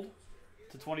 gold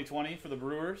to 2020 for the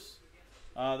Brewers.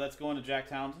 That's going to Jack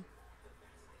Townsend.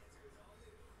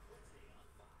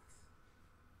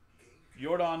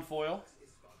 Jordan foil.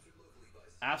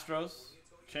 Astros,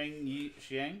 Cheng Yi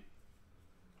Xiang.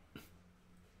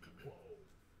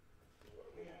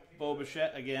 Bo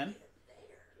Bichette again.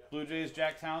 Blue Jays,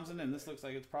 Jack Townsend, and this looks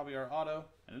like it's probably our auto,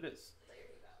 and it is.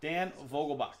 Dan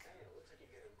Vogelbach.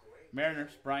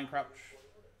 Mariners, Brian Crouch.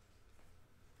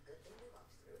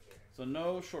 So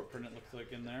no short print, it looks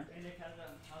like, in there.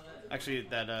 Actually,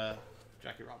 that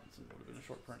Jackie Robinson would have been a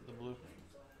short print, the blue.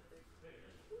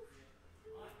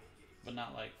 But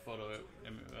not like photo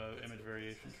image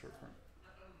variation short print.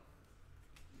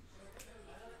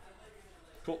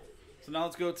 Cool. So now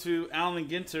let's go to Alan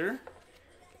Ginter.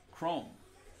 Chrome.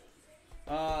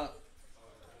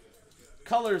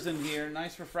 Colors in here,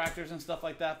 nice refractors and stuff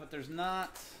like that, but there's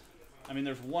not... I mean,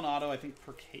 there's one auto, I think,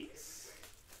 per case.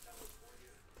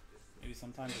 Maybe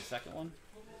sometimes a second one.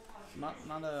 Not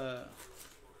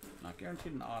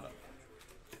guaranteed an auto.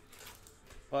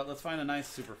 But let's find a nice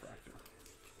super fractor.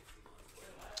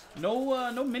 No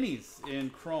minis in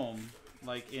Chrome,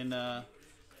 like in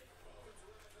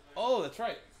oh, that's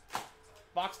right.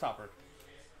 Box topper.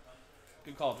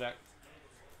 Good call, Jack.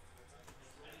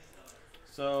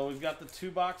 So we've got the 2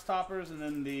 box toppers and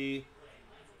then the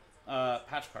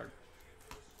patch card.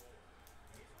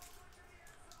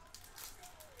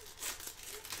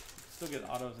 Still get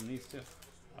autos in these too.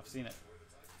 I've seen it.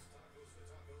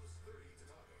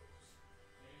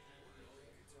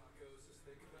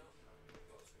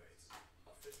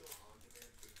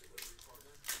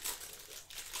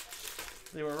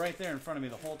 They were right there in front of me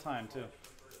the whole time too.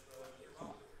 Come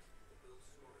on.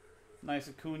 Nice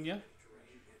Acuna.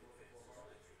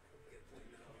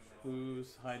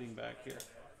 Who's hiding back here?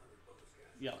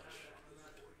 Yelich.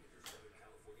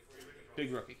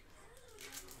 Big rookie.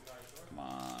 Come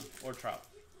on. Or Trout.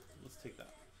 Let's take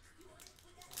that.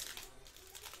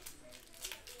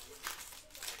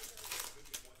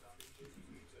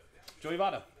 Joey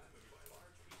Votto.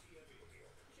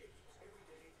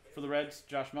 For the Reds,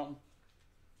 Josh Melton.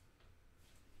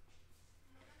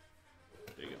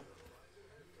 There you go.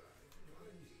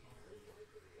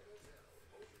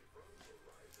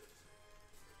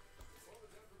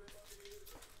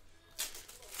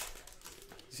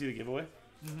 You see the giveaway?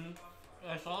 Mm-hmm.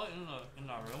 I saw it in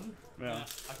our room. Yeah.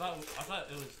 I thought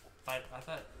it was. I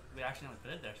thought we accidentally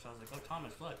put it there, so I was like, "Oh,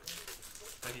 Thomas, look."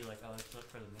 But he's like, "Oh, let's look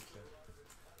for the mixer."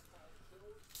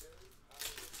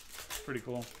 Pretty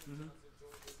cool. Mm-hmm.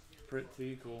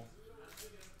 Pretty cool.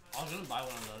 I was gonna buy one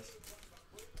of those.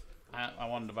 I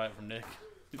wanted to buy it from Nick.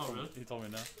 Really? He told me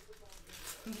no.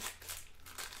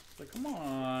 It's like, come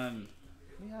on.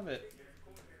 We have it.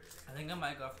 I think I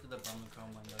might go after the Bowman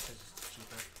Chrome one though, because it's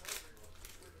cheaper.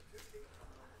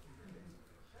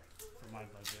 For my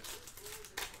budget.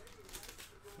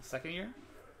 The second year?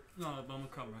 No, the Bowman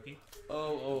Chrome rookie.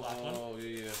 Oh,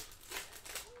 yeah.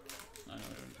 I know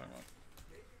what you're talking about.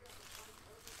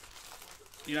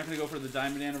 You're not going to go for the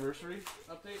Diamond Anniversary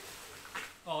update?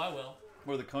 Oh, I will.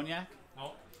 Or the Cognac?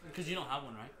 Oh, because you don't have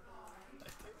one, right?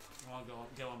 I want to go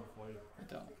get one before you. I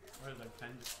don't. Or like 10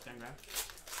 grams?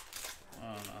 I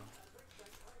don't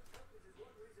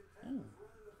know. Ooh.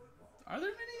 Are there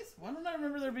minis? Why don't I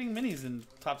remember there being minis in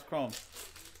Topps Chrome?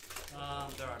 There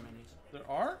are minis. There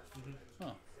are? Mm-hmm.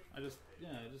 Huh. I just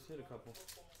hit a couple.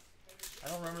 I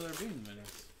don't remember there being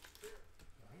minis.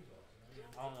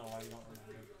 I don't know why you don't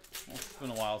remember. Well, it's been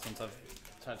a while since I've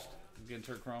touched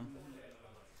Ginter Chrome.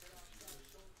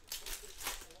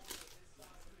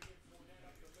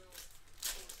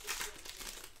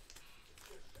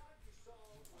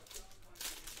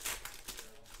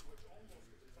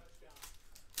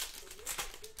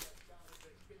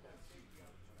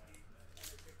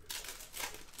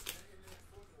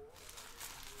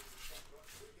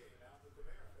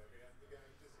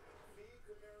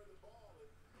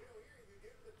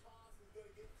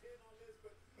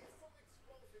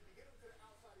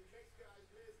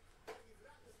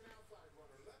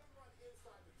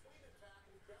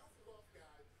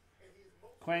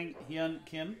 Kwang Hyun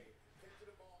Kim.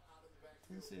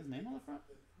 Doesn't say his name on the front?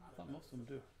 I thought most of them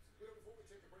do.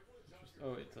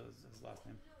 Oh, it does his last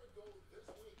name.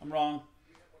 I'm wrong.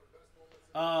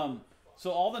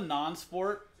 So all the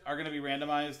non-sport are going to be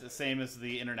randomized the same as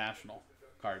the international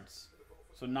cards.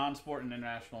 So non-sport and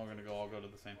international are going to all go to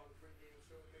the same.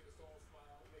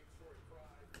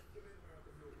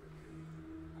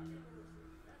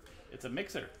 It's a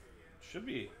mixer. Should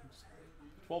be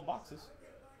 12 boxes.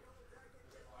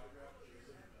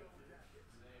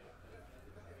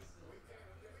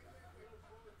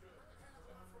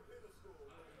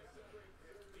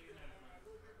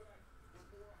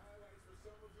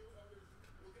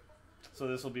 So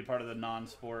this will be part of the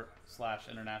non-sport /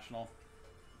 international,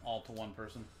 all to one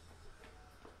person.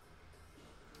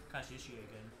 Kashishi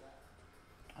again.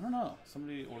 I don't know.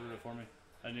 Somebody ordered it for me.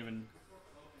 I didn't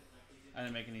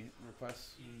make any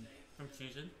requests. From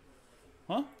Fusion?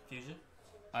 Huh? Fusion?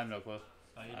 I have no clue.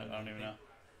 Oh, you I don't even think? know.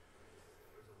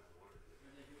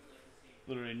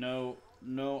 Literally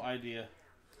no idea.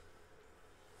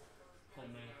 Oh,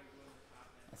 man.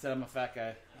 I said I'm a fat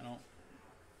guy. I'm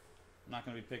not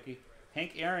gonna be picky.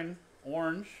 Hank Aaron,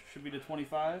 orange, should be to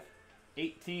 25.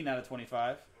 18 out of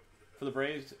 25 for the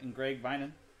Braves and Greg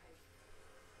Binen.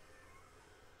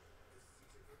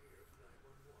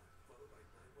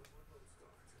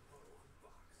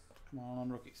 Come on,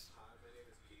 rookies.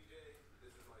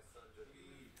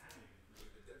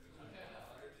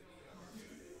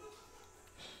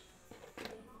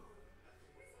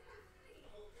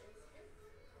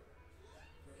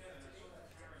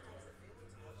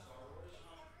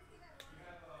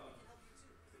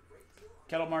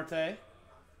 Kettle Marte,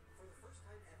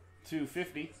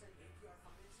 250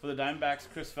 for the Diamondbacks.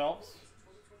 Chris Phelps,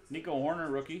 Nico Horner,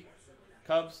 rookie.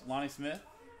 Cubs, Lonnie Smith.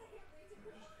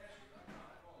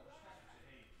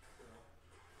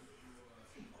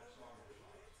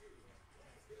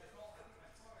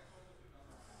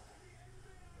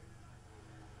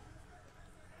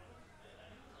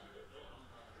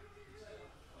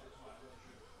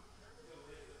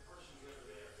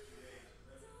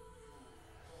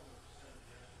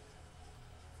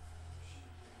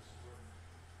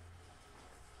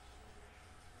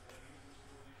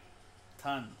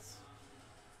 Tons.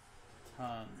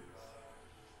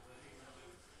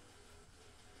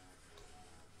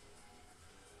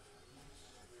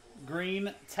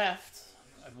 Green Teft,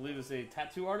 I believe is a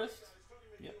tattoo artist.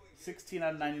 Yep, 16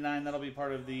 out of 99. That'll be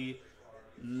part of the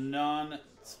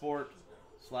non-sport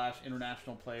 /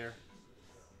 international player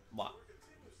lot.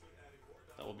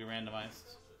 That will be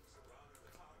randomized.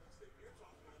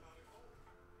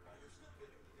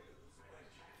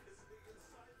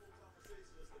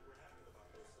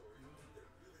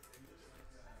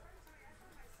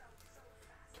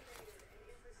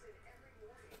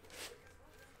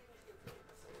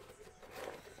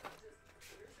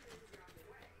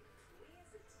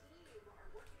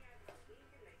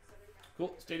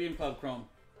 Cool. Stadium Club Chrome.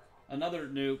 Another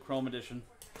new Chrome edition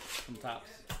from Topps.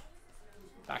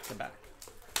 Back to back.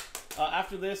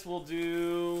 After this, we'll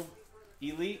do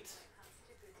Elite,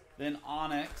 then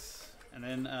Onyx, and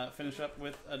then finish up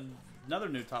with another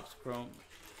new Topps Chrome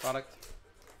product,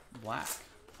 Black.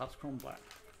 Topps Chrome Black.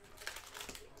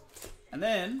 And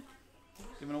then,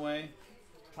 giving away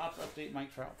Topps Update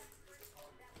Mike Trout.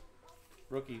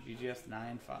 Rookie, BGS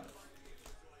 9.5.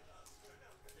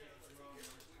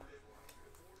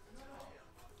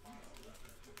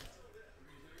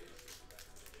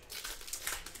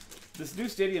 This new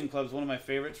Stadium Club is one of my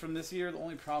favorites from this year. The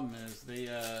only problem is they,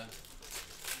 the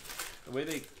way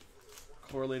they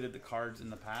correlated the cards in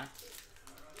the pack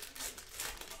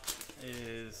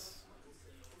is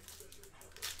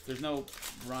there's no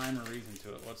rhyme or reason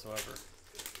to it whatsoever.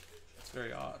 It's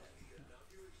very odd.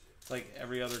 It's like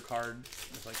every other card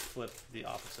is like flipped the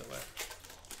opposite way.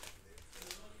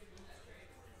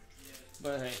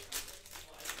 But hey,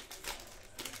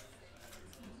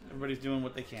 everybody's doing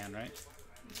what they can, right?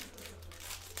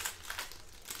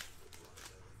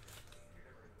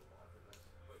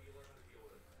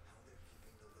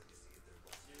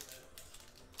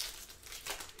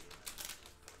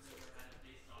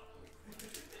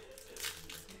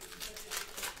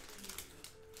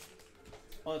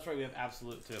 Oh, that's right. We have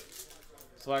Absolute too.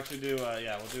 So we'll actually do,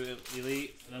 yeah, we'll do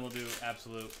Elite, and then we'll do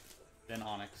Absolute, then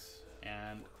Onyx,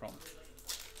 and Chrome.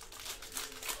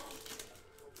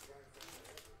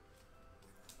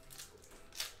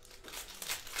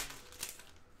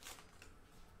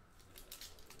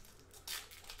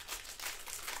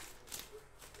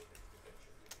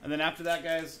 And then after that,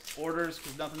 guys, orders,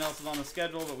 because nothing else is on the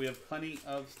schedule, but we have plenty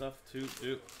of stuff to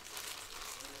do.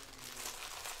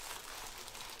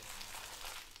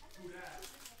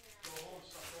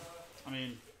 I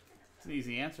mean, it's an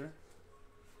easy answer.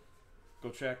 Go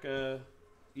check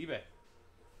eBay.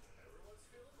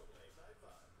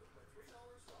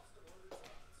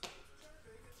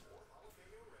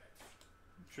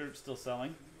 I'm sure it's still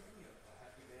selling.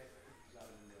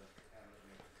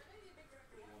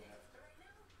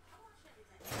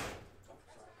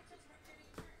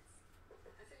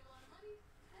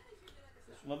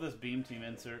 Love this Beam Team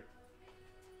insert.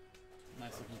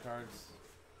 Nice looking cards.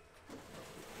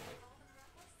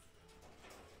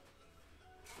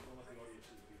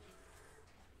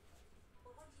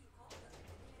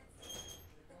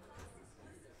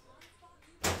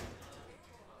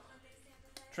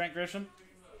 Trent Grisham.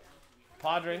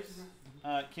 Padres.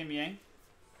 Kim Yang.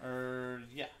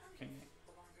 Yeah, Kim Yang.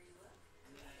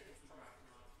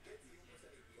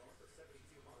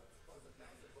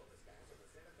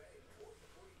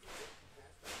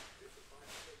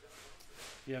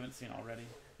 If you haven't seen already.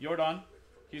 Jordan.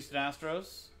 Houston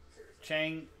Astros.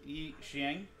 Chang Yi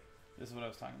Xiang. This is what I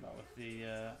was talking about with the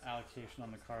allocation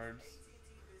on the cards.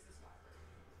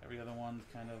 Every other one's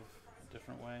kind of a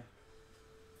different way.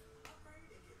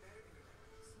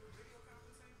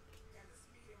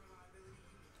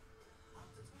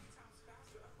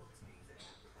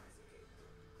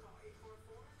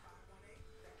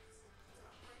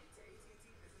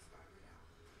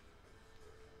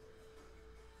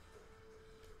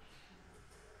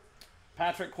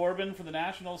 Patrick Corbin for the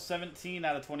Nationals, 17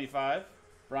 out of 25.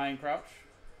 Brian Crouch.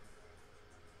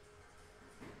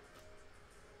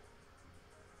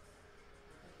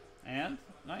 And,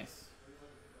 nice.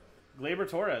 Gleyber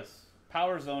Torres,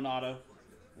 Power Zone auto,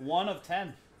 1 of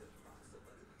 10.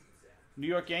 New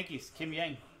York Yankees, Kim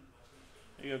Yang.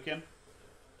 There you go, Kim.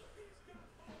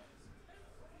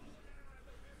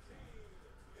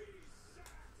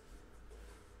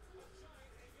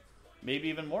 Maybe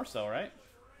even more so, right?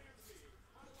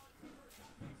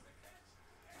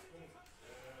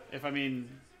 If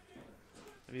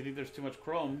you think there's too much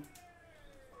chrome,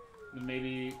 then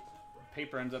maybe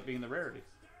paper ends up being the rarity,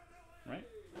 right?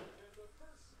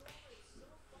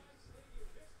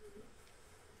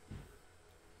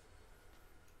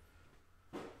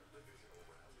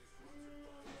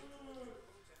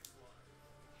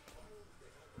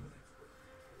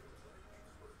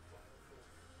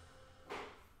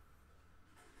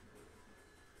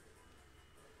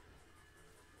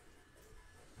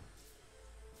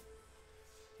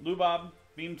 Lou Bob,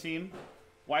 Beam Team,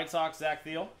 White Sox, Zach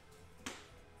Thiel.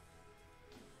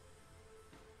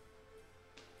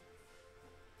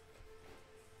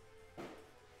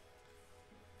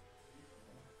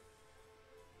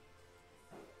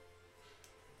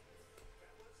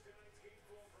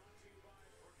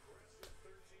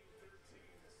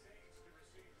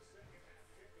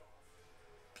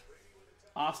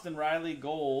 Austin Riley,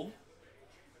 Gold,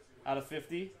 out of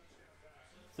 50.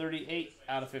 38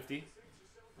 out of 50.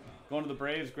 Going to the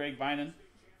Braves, Greg Binen.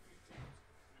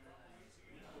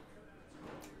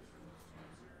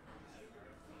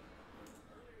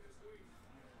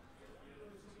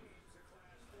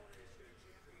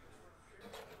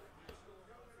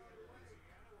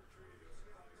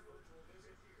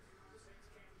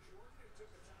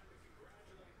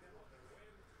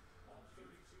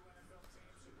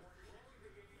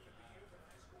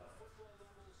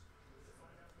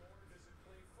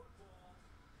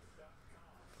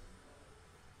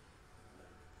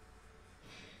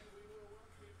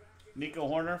 Nico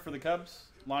Horner for the Cubs,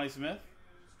 Lonnie Smith.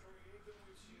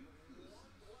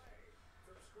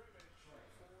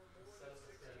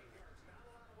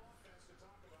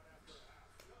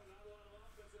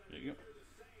 There you go.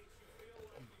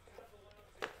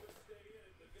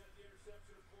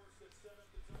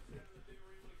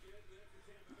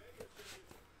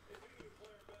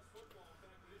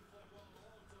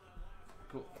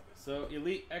 Cool. So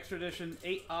Elite Extra Edition,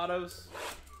 8 autos,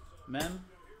 men,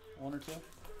 1 or 2.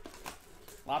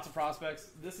 Lots of prospects.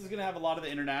 This is going to have a lot of the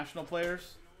international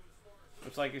players,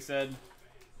 which, like I said,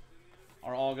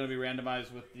 are all going to be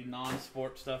randomized with the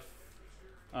non-sport stuff,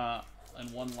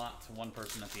 and 1 lot to 1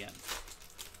 person at the end.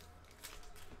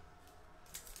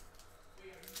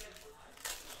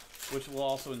 Which will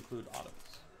also include autos,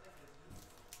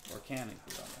 or can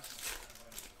include autos.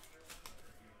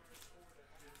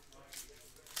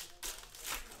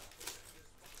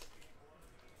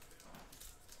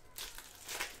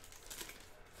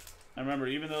 And remember,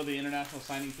 even though the international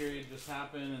signing period just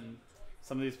happened and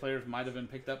some of these players might have been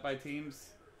picked up by teams,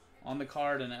 on the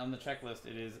card and on the checklist,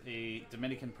 it is a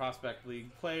Dominican Prospect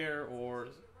League player or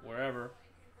wherever.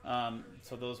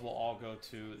 So those will all go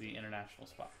to the international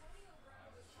spot.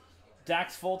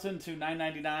 Dax Fulton to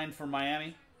 $9.99 for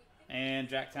Miami and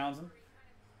Jack Townsend.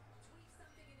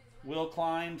 Will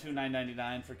Klein to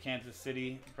 $9.99 for Kansas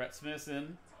City, Brett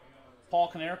Smithson.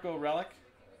 Paul Konerko relic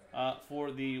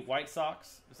for the White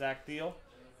Sox, Zach Thiel.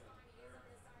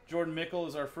 Jordan Mickle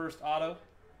is our first auto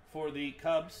for the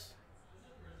Cubs,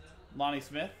 Lonnie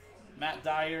Smith. Matt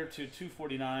Dyer to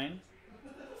 $2.49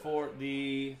 for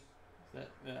the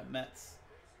Mets,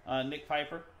 Nick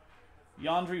Piper.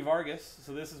 Yandri Vargas,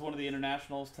 so this is one of the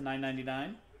internationals, to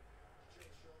 $9.99.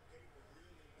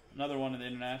 Another one of the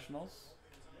internationals.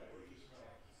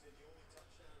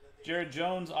 Jared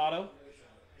Jones auto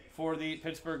for the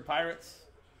Pittsburgh Pirates.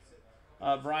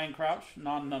 Brian Crouch,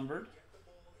 non-numbered.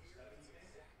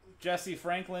 Jesse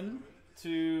Franklin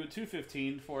to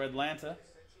 215 for Atlanta,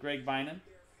 Greg Bynum.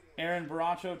 Aaron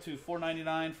Baracho to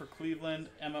 499 for Cleveland,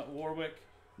 Emma Warwick.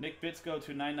 Nick Bitsko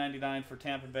to 999 for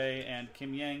Tampa Bay and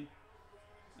Kim Yang.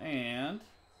 And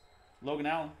Logan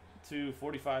Allen to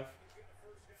 45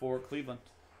 for Cleveland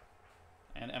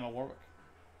and Emma Warwick.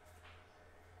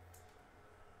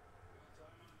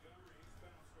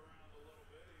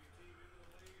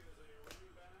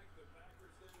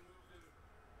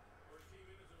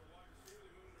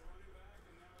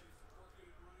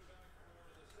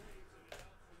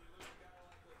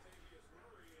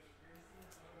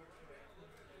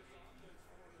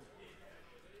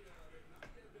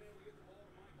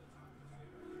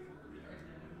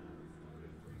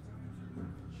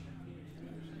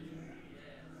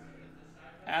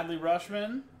 Adley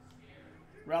Rushman,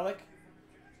 relic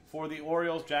for the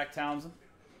Orioles, Jack Townsend.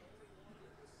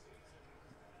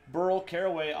 Burl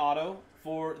Caraway auto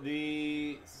for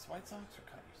the White Sox or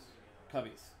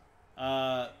Cubbies?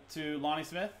 Cubbies. To Lonnie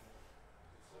Smith.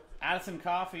 Addison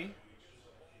Coffey.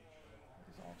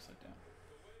 It's all upside down.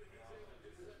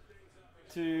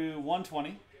 To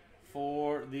 120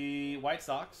 for the White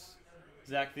Sox,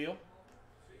 Zach Thiel.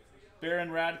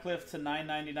 Baron Radcliffe to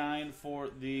 999 for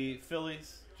the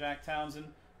Phillies, Jack Townsend.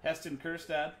 Heston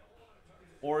Kjerstad,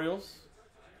 Orioles,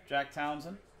 Jack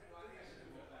Townsend.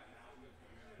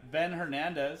 Ben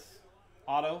Hernandez,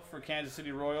 auto for Kansas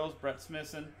City Royals, Brett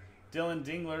Smithson. Dylan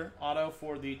Dingler, auto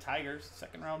for the Tigers,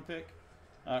 second round pick,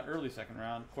 early second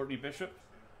round. Courtney Bishop.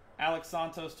 Alex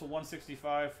Santos to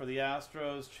 165 for the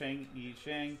Astros, Cheng Yi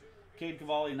Cheng. Cade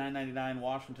Cavalli, 999,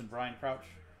 Washington, Brian Crouch.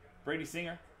 Brady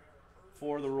Singer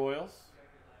for the Royals.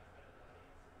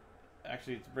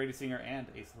 Actually, it's Brady Singer and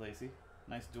Asa Lacy.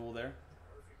 Nice duel there.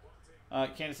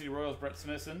 Kansas City Royals, Brett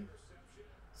Smithson.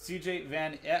 CJ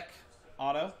Van Eck,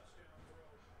 auto.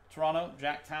 Toronto,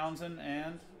 Jack Townsend,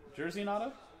 and Jersey and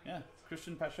auto? Yeah,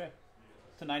 Christian Pache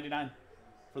to 99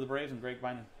 for the Braves and Greg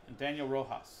Bynum. And Daniel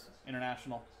Rojas,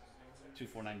 international, to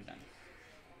 499.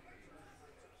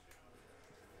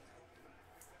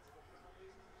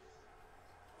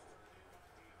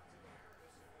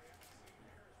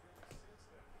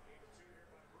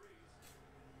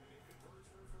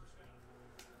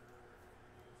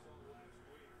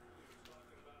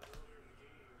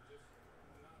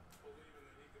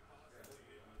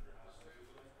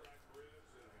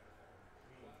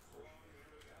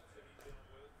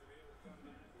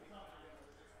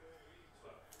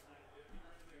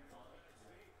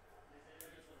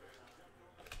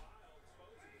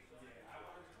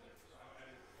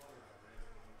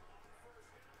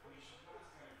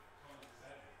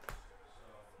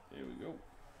 There we go.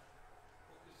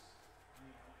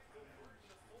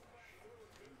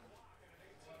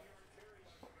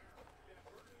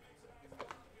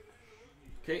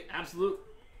 Okay, absolute.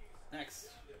 Next.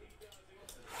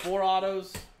 4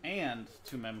 autos and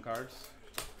 2 mem cards.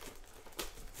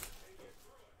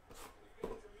 The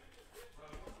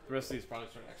rest of these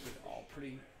products are actually all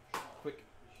pretty quick.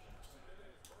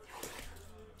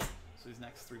 So these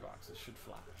next 3 boxes should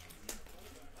fly.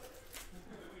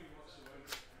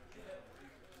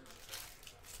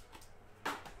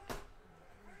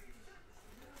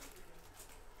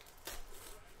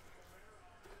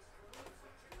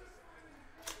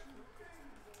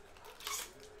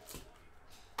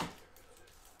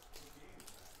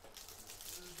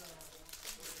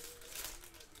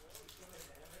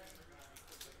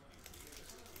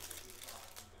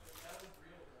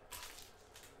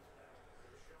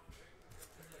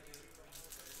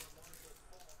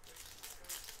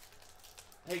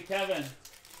 Hey Kevin, are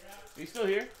you still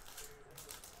here?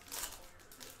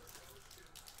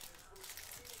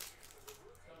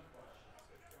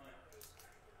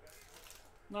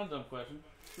 Not a dumb question.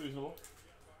 It's reasonable.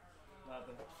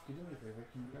 Nothing. Can you do me a favor?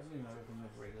 Can you grab me another thing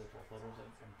of regular drop levels?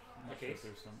 I'm not sure if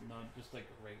there's some. No, just like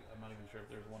I'm not even sure if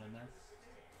there's one in there.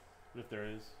 But if there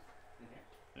is,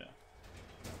 yeah.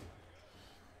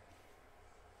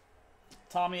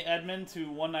 Tommy Edman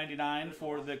to 199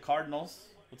 for the Cardinals.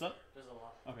 What's up? There's a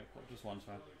lot. Okay, cool. Just one's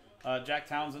fine. Jack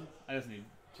Townsend. I just need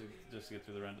to get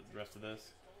through the rest of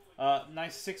this.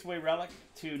 Nice 6-way relic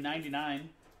to 99.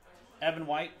 Evan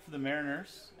White for the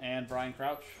Mariners and Brian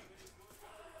Crouch.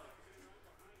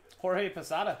 Jorge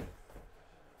Posada.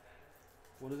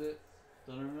 What is it?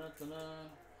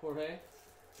 Jorge?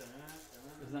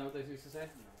 Isn't that what they used to say?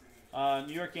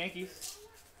 New York Yankees.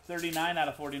 39 out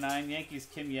of 49. Yankees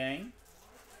Kim Yang.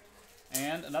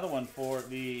 And another one for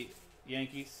the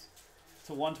Yankees.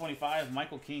 To 125,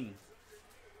 Michael King.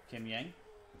 Kim Yang.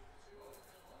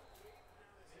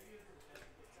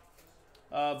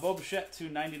 Bo Bichette to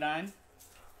 99.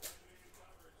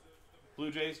 Blue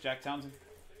Jays, Jack Townsend.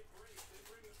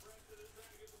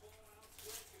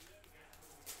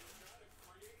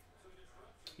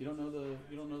 You don't know the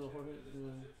Jorge.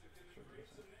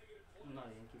 I'm not a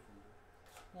Yankee fan.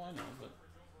 Well, I know, but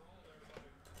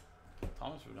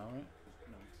Thomas would know, right?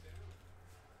 No.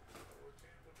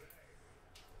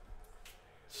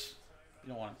 You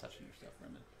don't want him touching your stuff,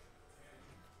 Brendan.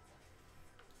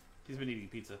 He's been eating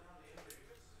pizza.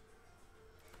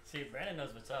 See, Brandon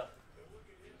knows what's up.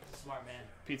 Smart man.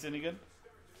 Pizza any good?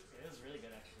 It was really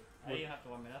good, actually. I didn't even have to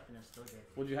warm it up, and it's still good.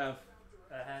 What'd you have?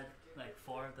 I had like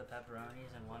 4 of the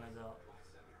pepperonis and 1 of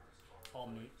the all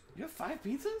meat. You have 5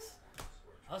 pizzas?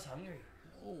 I was hungry.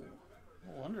 Oh,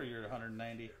 no wonder you're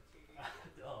 190.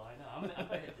 Oh, I know. I'm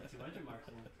gonna hit the 200 mark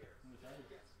soon. I'm excited.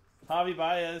 Javi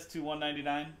Baez to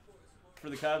 199 for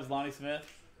the Cubs. Lonnie Smith.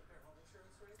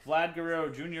 Vlad Guerrero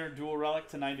Jr. dual relic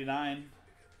to 99.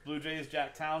 Blue Jays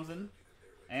Jack Townsend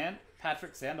and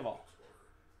Patrick Sandoval.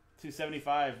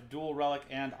 275 dual relic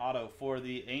and auto for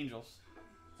the Angels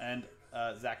and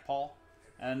Zach Paul.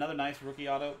 And another nice rookie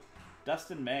auto,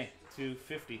 Dustin May to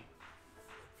 50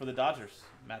 for the Dodgers.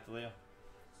 Matt DeLeo.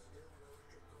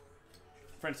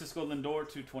 Francisco Lindor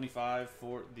to 25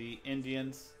 for the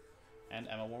Indians and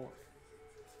Emma Warwick.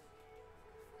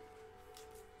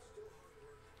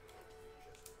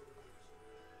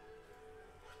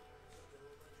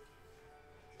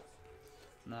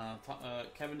 No,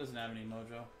 Kevin doesn't have any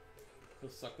mojo. He'll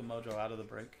suck the mojo out of the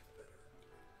break.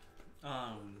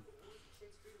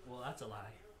 Well, that's a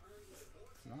lie. It's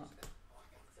not.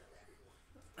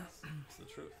 It's the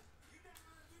truth.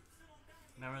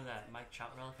 Remember that Mike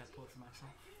Trout relic I pulled for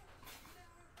myself?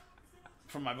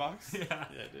 From my box? Yeah.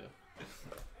 Yeah, I do. I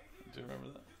do remember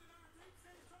that.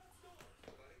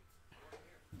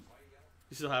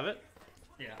 You still have it?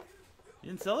 Yeah. You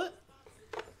didn't sell it?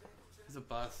 He's a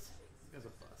bust. This guy's a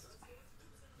bust.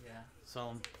 Yeah.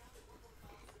 Sell him.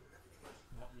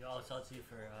 You all sell it to you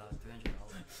for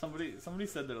 $300. Somebody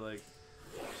said they're like,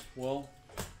 well,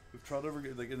 if Trout ever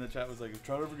get, like in the chat was like, if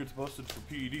Trout ever gets busted for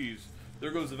PEDs,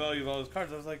 there goes the value of all his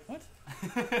cards. I was like, what?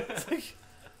 It's like,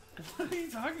 what are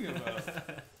you talking about?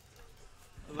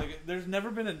 Like, there's never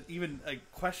been even a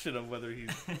question of whether he's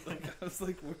like. I was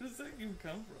like, where does that even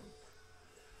come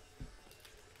from?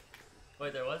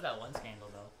 Wait, there was that one scandal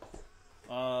though.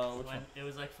 Which When one? it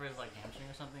was like for his like hamstring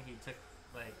or something, he took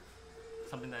like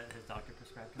something that his doctor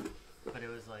prescribed him, but it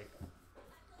was like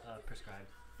prescribed.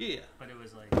 Yeah, But it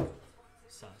was like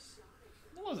sus.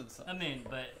 it wasn't so. I mean,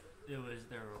 but there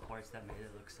were reports that made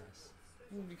it look sus.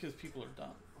 Because people are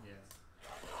dumb. Yeah.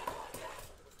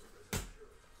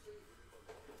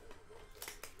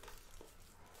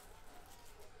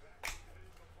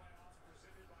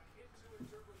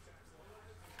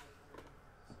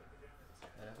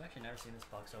 I've actually never seen this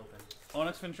box open.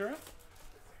 Onyx Ventura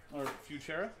or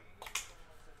Futura.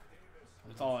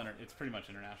 It's all it's pretty much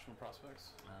international prospects.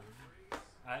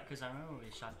 Because I remember when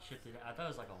we shipped it. I thought it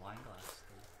was like a wine glass.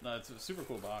 No, it's a super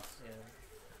cool box. Yeah.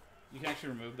 You can actually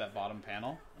remove that bottom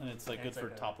panel, and it's like Yeah, good it's for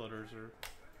like top loaders or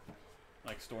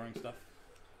like storing stuff.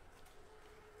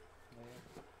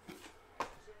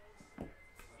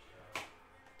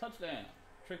 Touchdown,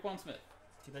 Traquan Smith.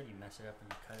 Too bad you mess it up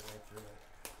and you cut it right through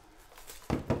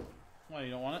it. Why,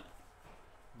 you don't want it?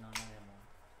 No, not anymore.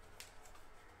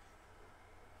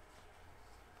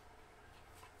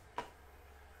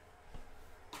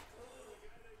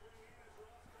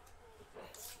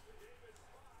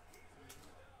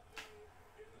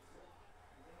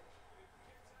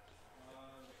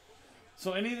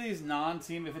 So any of these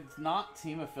non-team, if it's not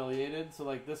team affiliated, so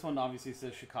like this one obviously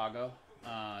says Chicago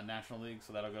National League,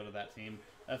 so that'll go to that team.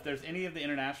 If there's any of the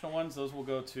international ones, those will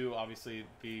go to obviously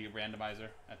the randomizer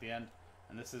at the end.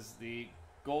 And this is the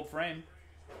gold frame,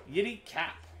 Yiddy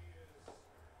Cap.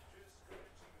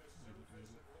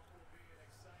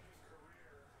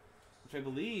 Which I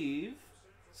believe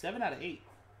 7 out of 8.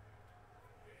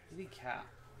 Yiddy Cap.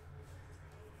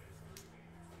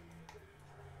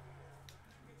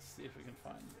 Let's see if we can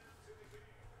find it.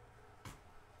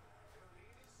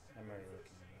 I'm already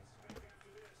looking at it.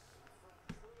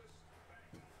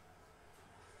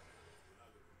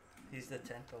 He's the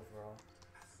 10th overall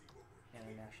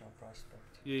international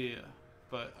prospect. Yeah,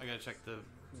 but I gotta check the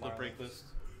break list.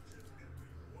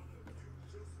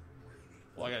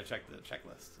 Well, I gotta check the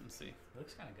checklist and see.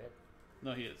 Looks kind of good.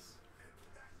 No, he is.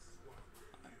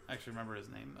 I actually remember his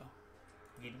name though,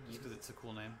 just because it's a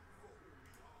cool name.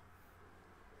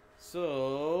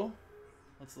 So,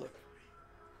 let's look.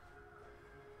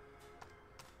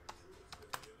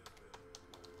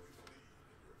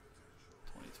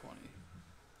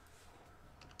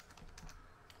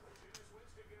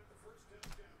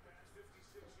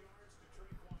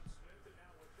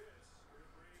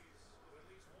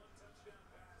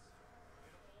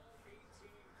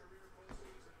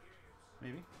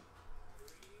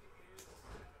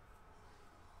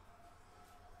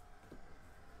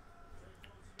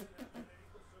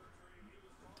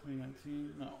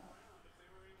 2019? No.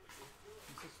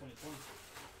 This is 2020.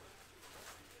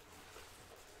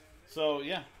 So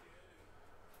yeah,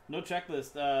 no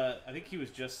checklist. I think he was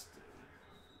just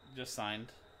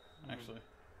signed, actually.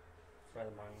 By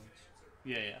the Marlins.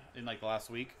 Yeah, in like the last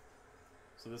week.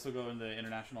 So this will go in the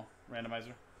international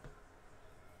randomizer.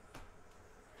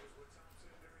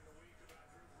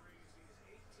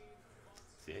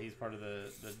 So yeah, he's part of the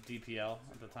DPL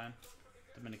at the time,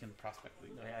 Dominican Prospect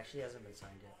League. No, he actually hasn't been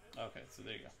signed yet. Okay, so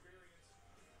there you go.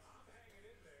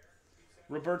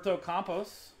 Roberto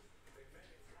Campos.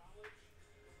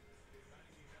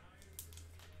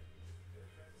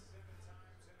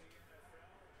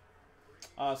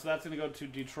 So that's going to go to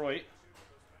Detroit.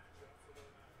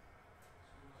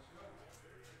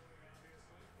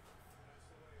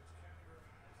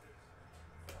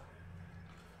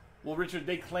 Well, Richard,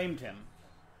 they claimed him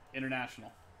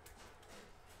international.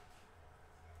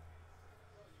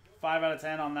 5 out of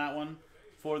 10 on that one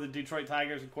for the Detroit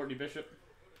Tigers and Courtney Bishop.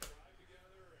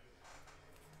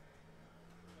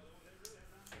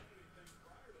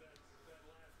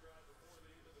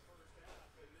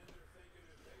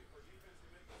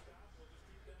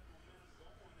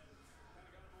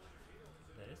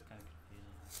 That is kind of confusing,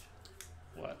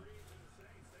 actually. What?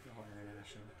 The whole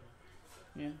international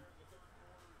thing. Yeah.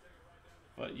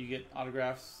 But you get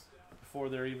autographs before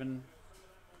they're even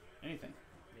anything.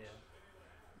 Yeah.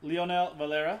 Leonel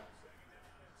Valera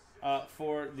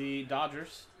for the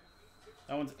Dodgers.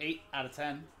 That one's 8 out of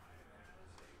 10.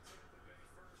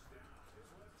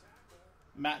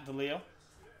 Matt DeLeo.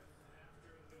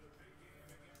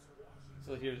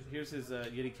 So here's his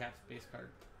Yeti Caps base card.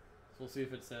 So we'll see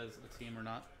if it says a team or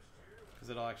not, because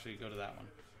it'll actually go to that one.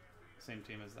 Same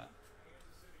team as that.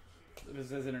 If it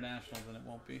says international, then it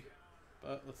won't be.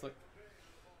 But let's look.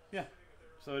 Yeah.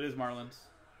 So it is Marlins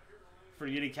for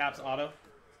Yeti Caps auto.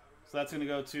 So that's going to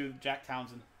go to Jack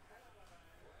Townsend.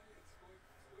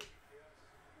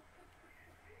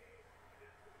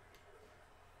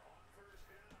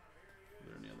 Are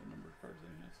there any other numbered cards in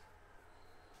this?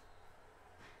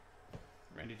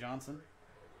 Randy Johnson.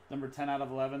 Number 10 out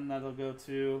of 11. That'll go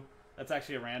to... That's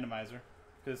actually a randomizer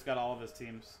because it's got all of his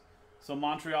teams. So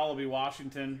Montreal will be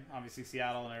Washington, obviously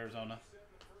Seattle and Arizona.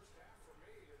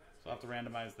 So I'll have to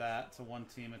randomize that to one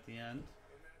team at the end.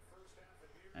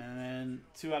 And then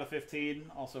 2 out of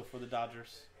 15, also for the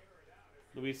Dodgers.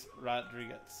 Luis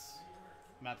Rodriguez.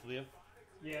 Matt DeLeo.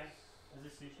 Yeah. Is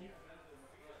this sushi?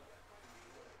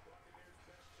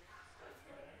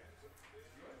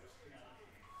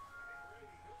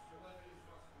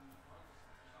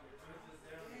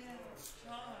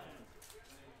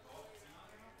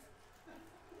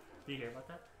 Did you hear about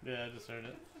that? Yeah, I just heard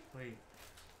it. Wait.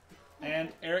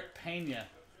 And Eric Pena.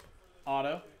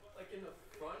 Auto. Like in the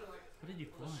front, like What did you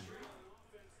pull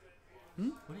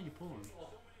in? What did you pull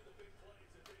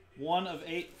in? 1 of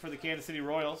 8 for the Kansas City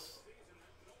Royals.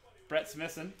 Brett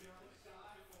Smithson.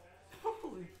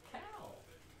 Holy cow!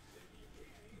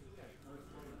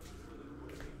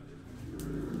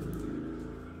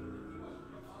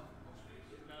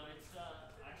 No, it's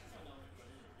I actually don't know what to put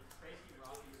in it. It's crazy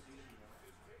Rocky sushi though.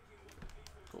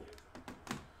 Cool.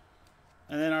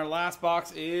 And then our last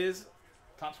box is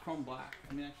Topps Chrome Black.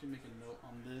 Let me actually make a note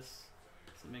on this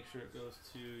to make sure it goes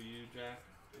to you, Jack,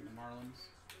 and the Marlins.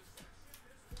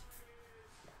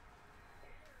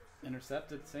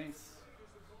 Intercepted Saints.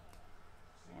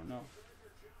 Or no. Are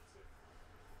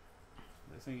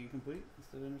they saying incomplete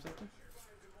instead of intercepted?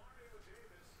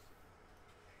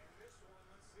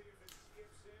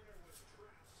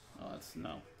 Oh, that's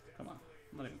no. Come on.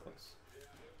 Not even close.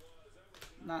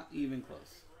 Not even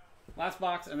close. Last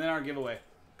box, and then our giveaway.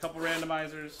 Couple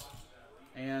randomizers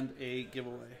and a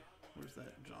giveaway. Where's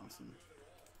that Johnson?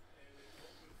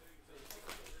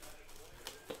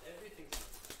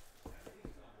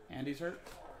 Andy's hurt?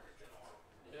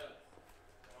 yeah.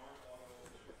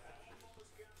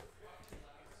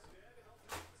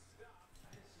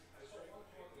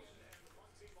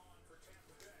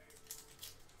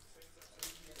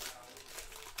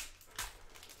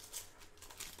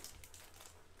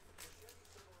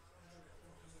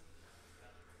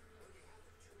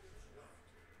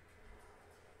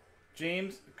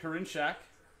 James Karinchak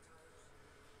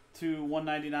to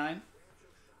 199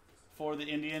 for the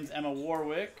Indians, Emma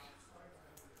Warwick.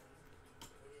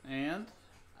 And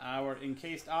our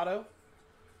encased auto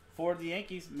for the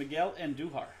Yankees, Miguel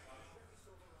Andujar.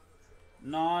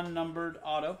 Non-numbered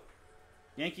auto,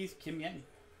 Yankees, Kim Yang.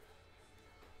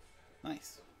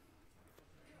 Nice.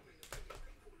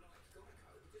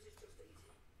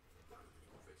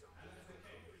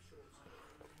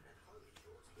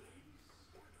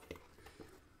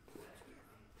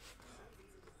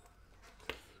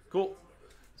 Cool.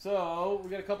 So we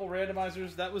got a couple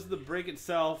randomizers. That was the break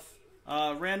itself.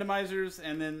 Randomizers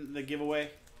and then the giveaway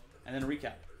and then a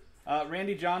recap.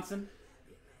 Randy Johnson,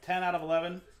 10 out of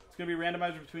 11. It's going to be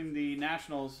randomizer between the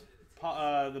Nationals,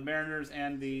 the Mariners,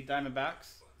 and the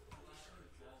Diamondbacks.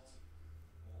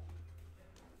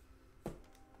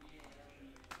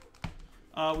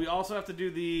 We also have to do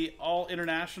the all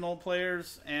international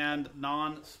players and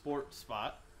non-sport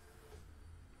spot.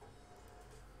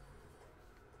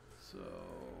 So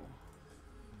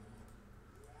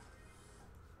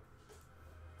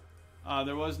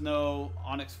there was no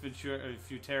Onyx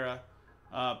Futera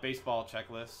baseball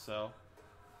checklist, so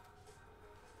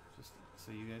just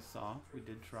so you guys saw, we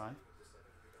did try.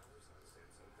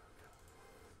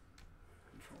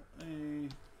 Control A,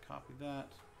 copy that.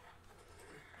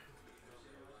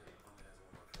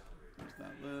 There's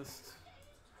that list.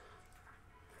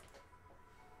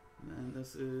 And then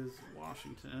this is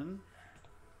Washington.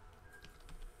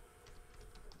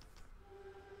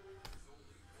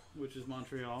 Which is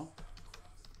Montreal.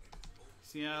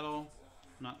 Seattle,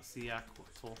 not Seattle.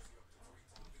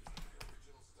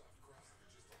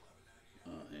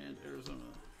 And Arizona.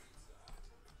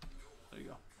 There you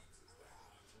go.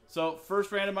 So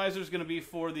first randomizer is going to be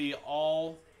for the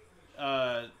all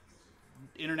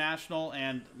international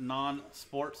and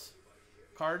non-sports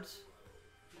cards.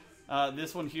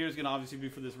 This one here is going to obviously be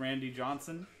for this Randy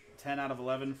Johnson, 10 out of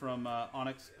 11 from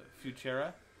Onyx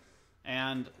Futera.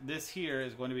 And this here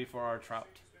is going to be for our Trout.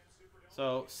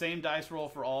 So same dice roll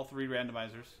for all three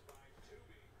randomizers.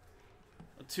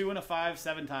 A 2 and a 5,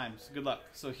 7 times. Good luck.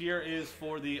 So here is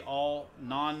for the all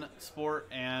non-sport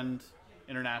and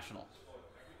international.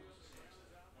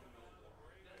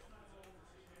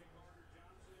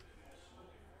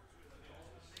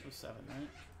 It was 7, right?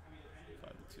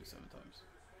 5 and 2, 7 times.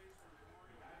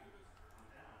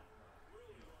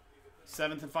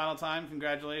 Seventh and final time.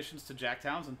 Congratulations to Jack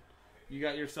Townsend. You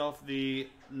got yourself the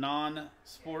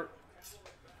non-sport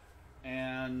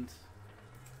and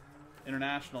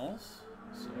internationals.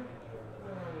 So,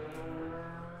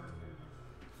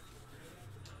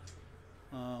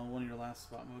 one of your last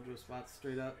spot mojo spots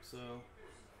straight up. So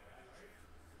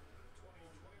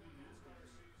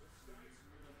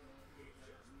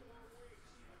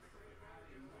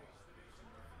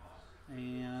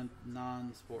and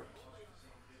non-sport.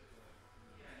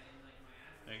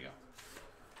 There you go.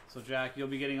 So, Jack, you'll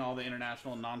be getting all the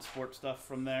international and non-sport stuff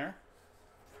from there.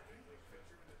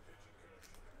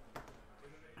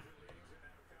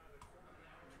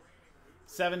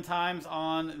 Seven times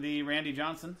on the Randy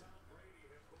Johnson.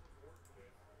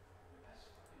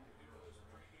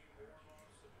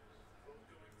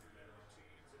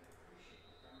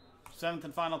 Seventh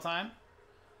and final time.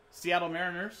 Seattle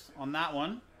Mariners on that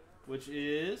one, which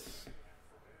is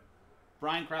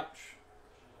Brian Crouch.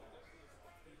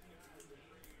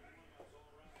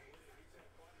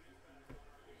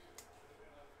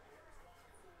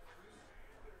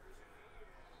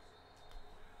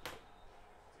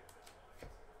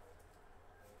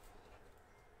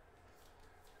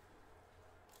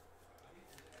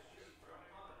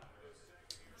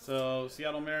 So,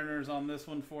 Seattle Mariners on this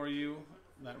one for you,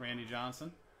 that Randy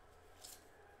Johnson.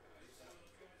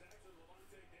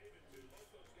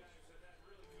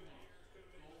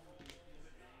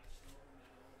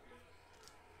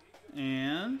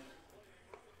 And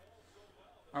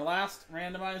our last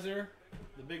randomizer,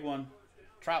 the big one,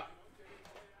 Trout.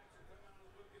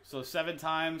 So 7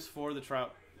 times for the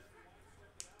Trout.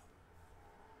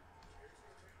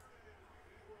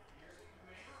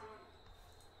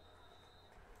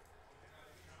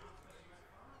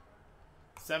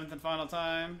 Seventh and final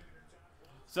time.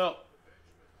 So,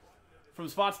 from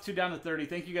spots 2 down to 30,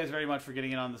 thank you guys very much for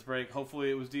getting in on this break. Hopefully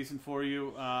it was decent for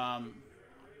you.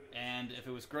 And if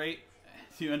it was great,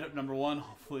 you end up number 1.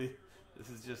 Hopefully this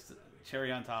is just cherry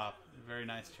on top. Very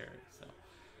nice cherry.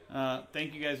 So,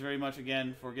 thank you guys very much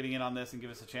again for getting in on this and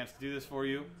give us a chance to do this for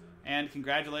you. And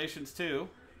congratulations to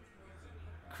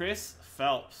Chris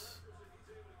Phelps.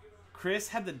 Chris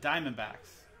had the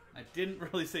Diamondbacks. I didn't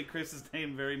really say Chris's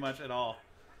name very much at all.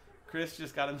 Chris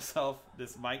just got himself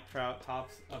this Mike Trout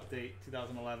Topps Update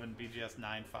 2011 BGS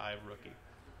 9.5 rookie.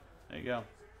 There you go.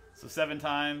 So 7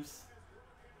 times.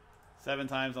 7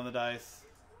 times on the dice.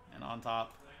 And on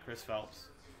top, Chris Phelps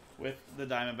with the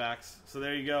Diamondbacks. So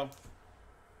there you go.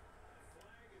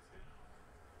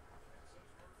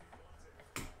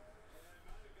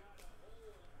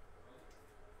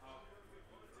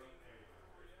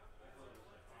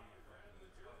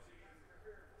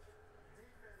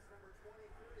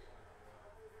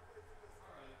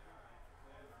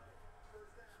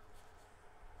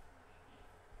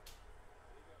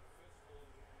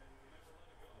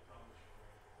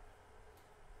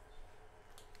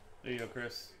 There you go,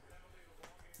 Chris.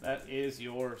 That is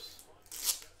yours.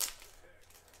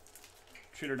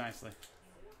 Treat her nicely.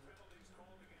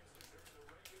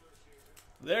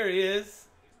 There he is.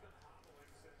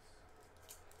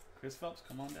 Chris Phelps,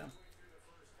 come on down.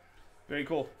 Very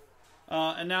cool.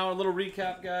 And now a little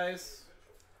recap, guys.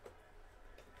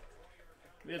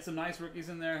 We had some nice rookies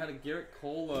in there. Had a Garrett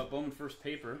Cole Bowman first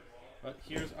paper. But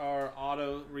here's our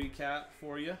auto recap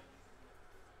for you.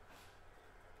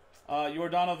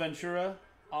 Yordano Ventura,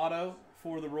 auto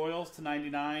for the Royals to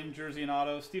 99, jersey and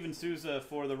auto. Steven Souza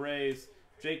for the Rays.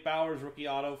 Jake Bauers, rookie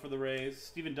auto for the Rays.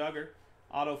 Steven Duggar,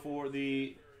 auto for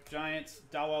the Giants.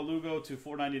 Dawa Lugo to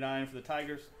 499 for the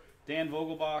Tigers. Dan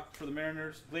Vogelbach for the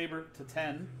Mariners. Glaber to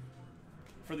 10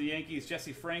 for the Yankees.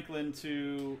 Jesse Franklin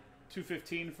to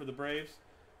 215 for the Braves.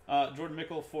 Jordan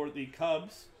Mickle for the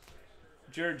Cubs.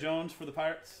 Jared Jones for the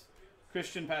Pirates.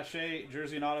 Christian Pache,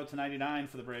 jersey and auto to 99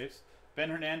 for the Braves. Ben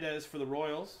Hernandez for the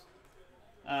Royals.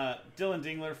 Dylan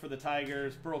Dingler for the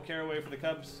Tigers. Burl Carraway for the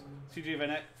Cubs. CJ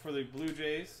Van Eck for the Blue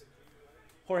Jays.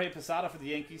 Jorge Posada for the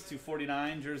Yankees to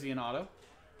 49, jersey and auto.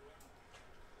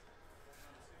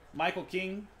 Michael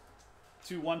King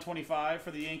to 125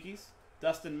 for the Yankees.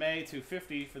 Dustin May to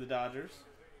 50 for the Dodgers.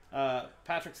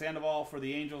 Patrick Sandoval for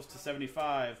the Angels to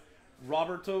 75.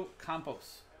 Roberto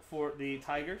Campos for the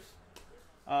Tigers.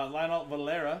 Lionel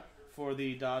Valera for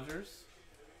the Dodgers.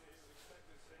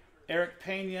 Eric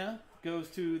Pena goes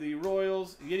to the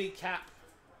Royals. Yiddy Cap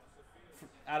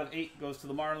out of 8 goes to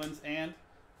the Marlins. And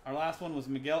our last one was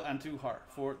Miguel Andujar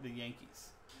for the Yankees.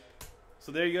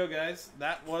 So there you go, guys.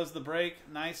 That was the break.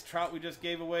 Nice Trout we just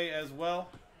gave away as well.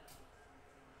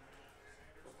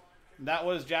 That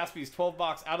was Jaspy'S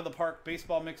 12-box out of the park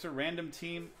baseball mixer random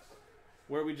team,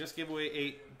 where we just gave away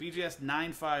a BGS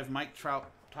 9.5 Mike Trout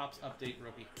Topps Update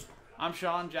rookie. I'm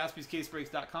Sean,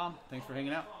 JaspysCaseBreaks.com. Thanks for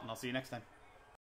hanging out, and I'll see you next time.